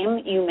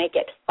game. You make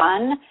it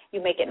fun. You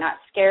make it not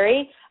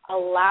scary.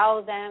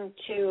 Allow them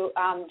to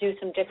do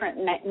some different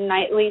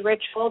nightly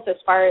rituals as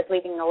far as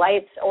leaving the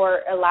lights,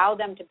 or allow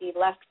them to be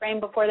left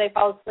framed before they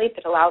fall asleep.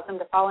 It allows them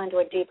to fall into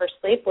a deeper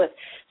sleep with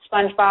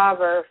SpongeBob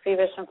or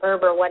Phoebus and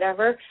Ferb or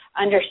whatever.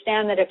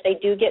 Understand that if they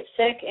do get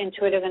sick,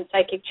 intuitive and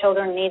psychic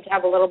children need to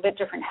have a little bit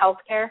different health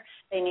care.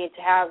 They need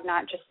to have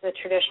not just the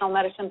traditional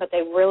medicine, but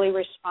they really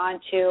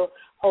respond to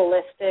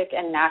holistic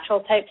and natural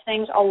type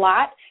things a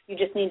lot. You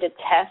just need to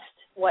test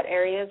what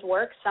areas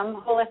work. Some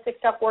holistic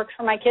stuff works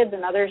for my kids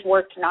and others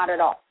worked not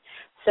at all.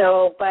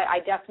 So, but I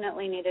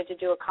definitely needed to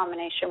do a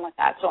combination with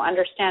that. So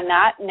understand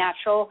that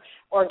natural,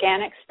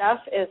 organic stuff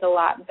is a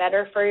lot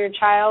better for your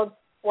child.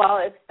 Well,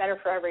 it's better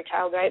for every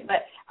child, right?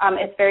 But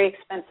it's very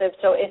expensive.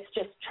 So it's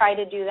just try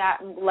to do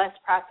that, less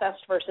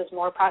processed versus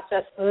more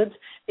processed foods,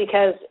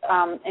 because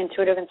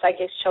intuitive and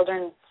psychic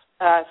children's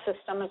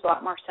system is a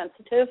lot more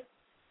sensitive.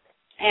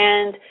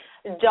 And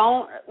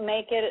don't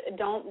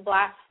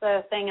blast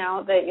the thing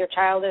out that your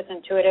child is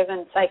intuitive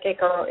and psychic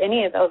or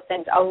any of those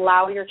things.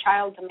 Allow your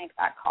child to make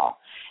that call.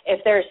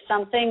 If there's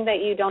something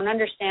that you don't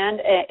understand,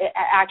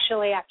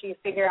 actually after you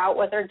figure out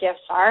what their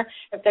gifts are,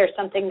 if there's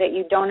something that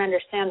you don't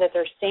understand that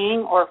they're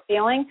seeing or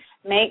feeling,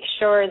 make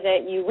sure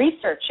that you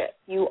research it.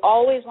 You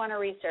always want to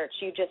research.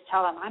 You just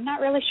tell them, I'm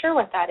not really sure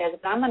what that is,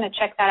 but I'm going to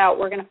check that out.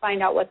 We're going to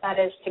find out what that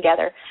is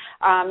together.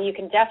 You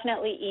can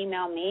definitely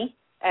email me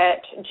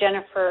at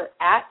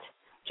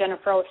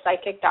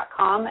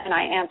jennifer@jenniferpsychic.com, and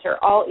I answer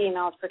all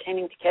emails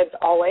pertaining to kids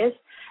always.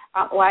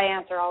 I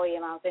answer all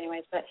emails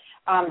anyways, but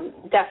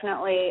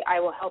definitely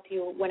I will help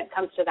you when it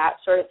comes to that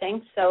sort of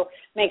thing. So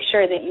make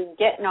sure that you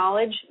get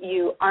knowledge,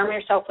 you arm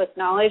yourself with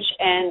knowledge,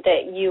 and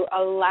that you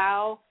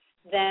allow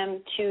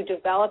them to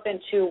develop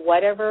into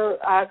whatever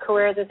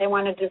career that they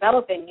want to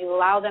develop in. You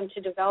allow them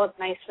to develop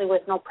nicely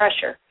with no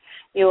pressure.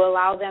 You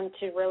allow them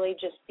to really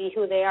just be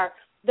who they are.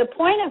 The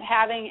point of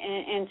having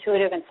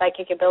intuitive and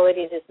psychic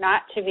abilities is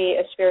not to be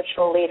a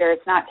spiritual leader.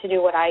 It's not to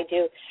do what I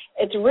do.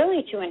 It's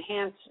really to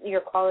enhance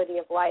your quality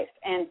of life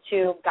and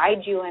to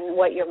guide you in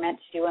what you're meant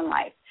to do in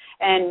life.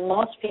 And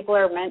most people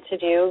are meant to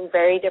do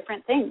very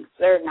different things.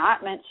 They're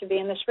not meant to be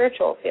in the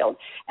spiritual field.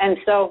 And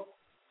so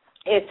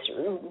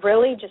it's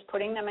really just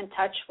putting them in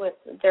touch with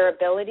their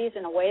abilities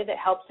in a way that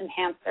helps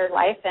enhance their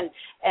life and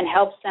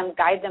helps them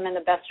guide them in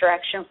the best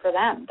direction for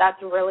them.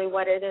 That's really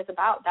what it is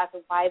about. That's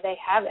why they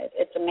have it.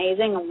 It's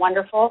amazing and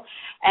wonderful,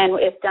 and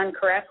if done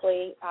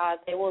correctly,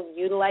 they will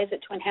utilize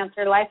it to enhance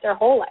their life, their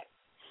whole life.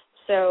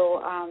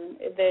 So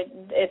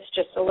it's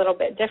just a little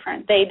bit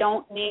different. They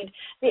don't need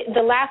 –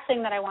 the last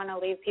thing that I want to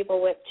leave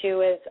people with,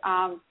 too, is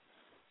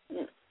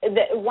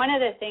one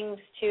of the things,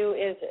 too,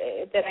 is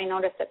that I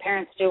notice that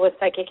parents do with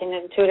psychic and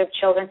intuitive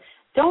children,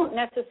 don't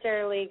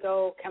necessarily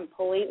go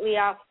completely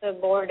off the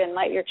board and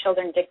let your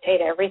children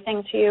dictate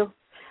everything to you.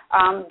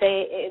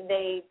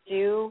 They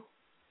do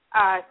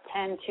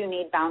tend to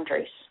need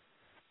boundaries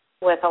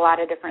with a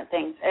lot of different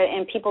things.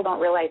 And people don't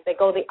realize they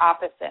go the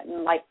opposite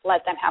and, like,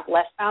 let them have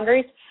less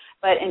boundaries.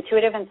 But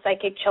intuitive and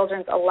psychic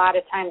children, a lot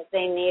of times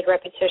they need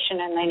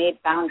repetition and they need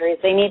boundaries.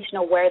 They need to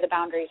know where the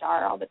boundaries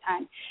are all the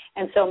time.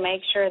 And so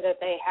make sure that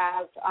they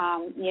have,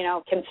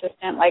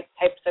 consistent, like,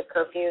 types of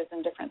curfews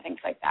and different things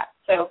like that.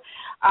 So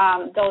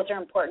those are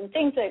important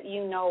things that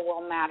you know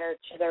will matter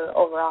to their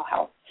overall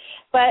health.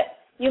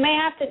 But you may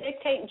have to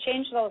dictate and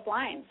change those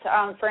lines.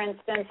 For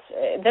instance,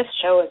 this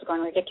show is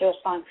going ridiculous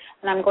long,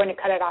 and I'm going to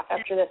cut it off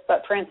after this.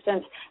 But, for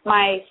instance,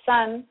 my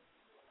son,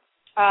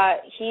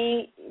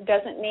 he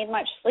doesn't need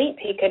much sleep.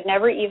 He could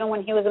never, even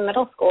when he was in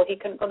middle school, he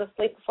couldn't go to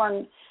sleep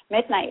before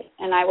midnight,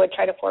 and I would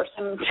try to force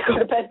him to go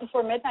to bed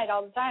before midnight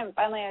all the time.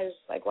 Finally, I was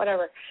like,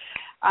 whatever.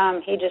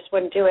 He just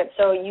wouldn't do it.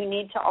 So you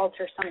need to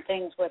alter some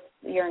things with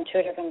your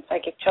intuitive and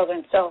psychic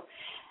children. So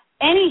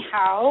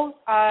anyhow,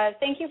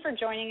 thank you for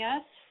joining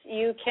us.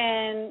 You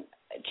can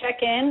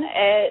check in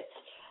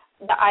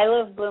at the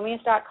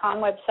ilovebloomies.com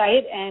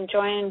website and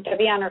join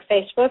Debbie on her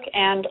Facebook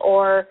and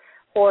or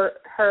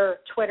her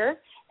Twitter.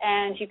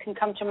 And you can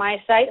come to my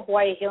site,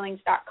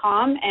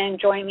 hawaiihealings.com, and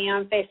join me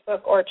on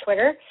Facebook or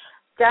Twitter.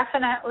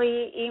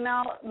 Definitely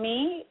email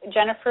me,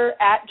 Jennifer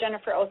at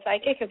Jennifer O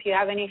Psychic, if you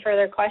have any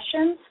further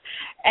questions.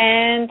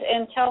 And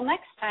until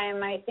next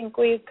time, I think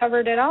we've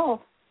covered it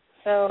all.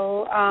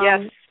 So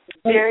yes,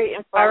 very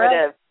informative. All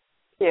right.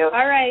 Thank you.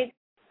 All right.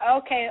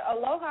 Okay.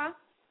 Aloha.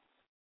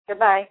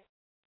 Goodbye.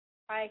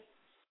 Bye.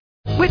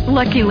 With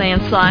Lucky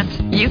Land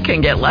Slots, you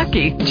can get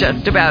lucky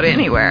just about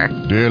anywhere.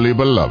 Dearly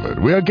beloved,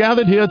 we are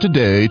gathered here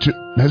today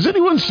to... Has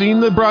anyone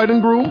seen the bride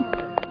and groom?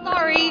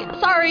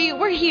 Sorry,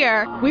 we're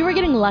here. We were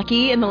getting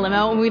lucky in the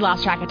limo and we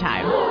lost track of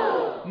time.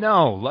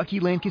 No, Lucky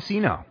Land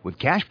Casino, with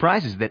cash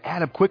prizes that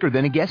add up quicker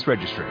than a guest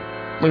registry.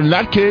 In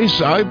that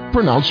case, I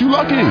pronounce you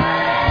lucky.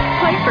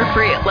 Play for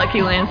free at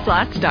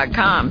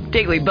LuckyLandSlots.com.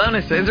 Daily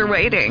bonuses are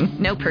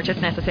waiting. No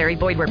purchase necessary.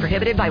 Void where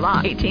prohibited by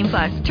law.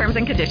 18+. Terms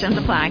and conditions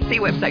apply. See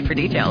website for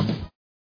details.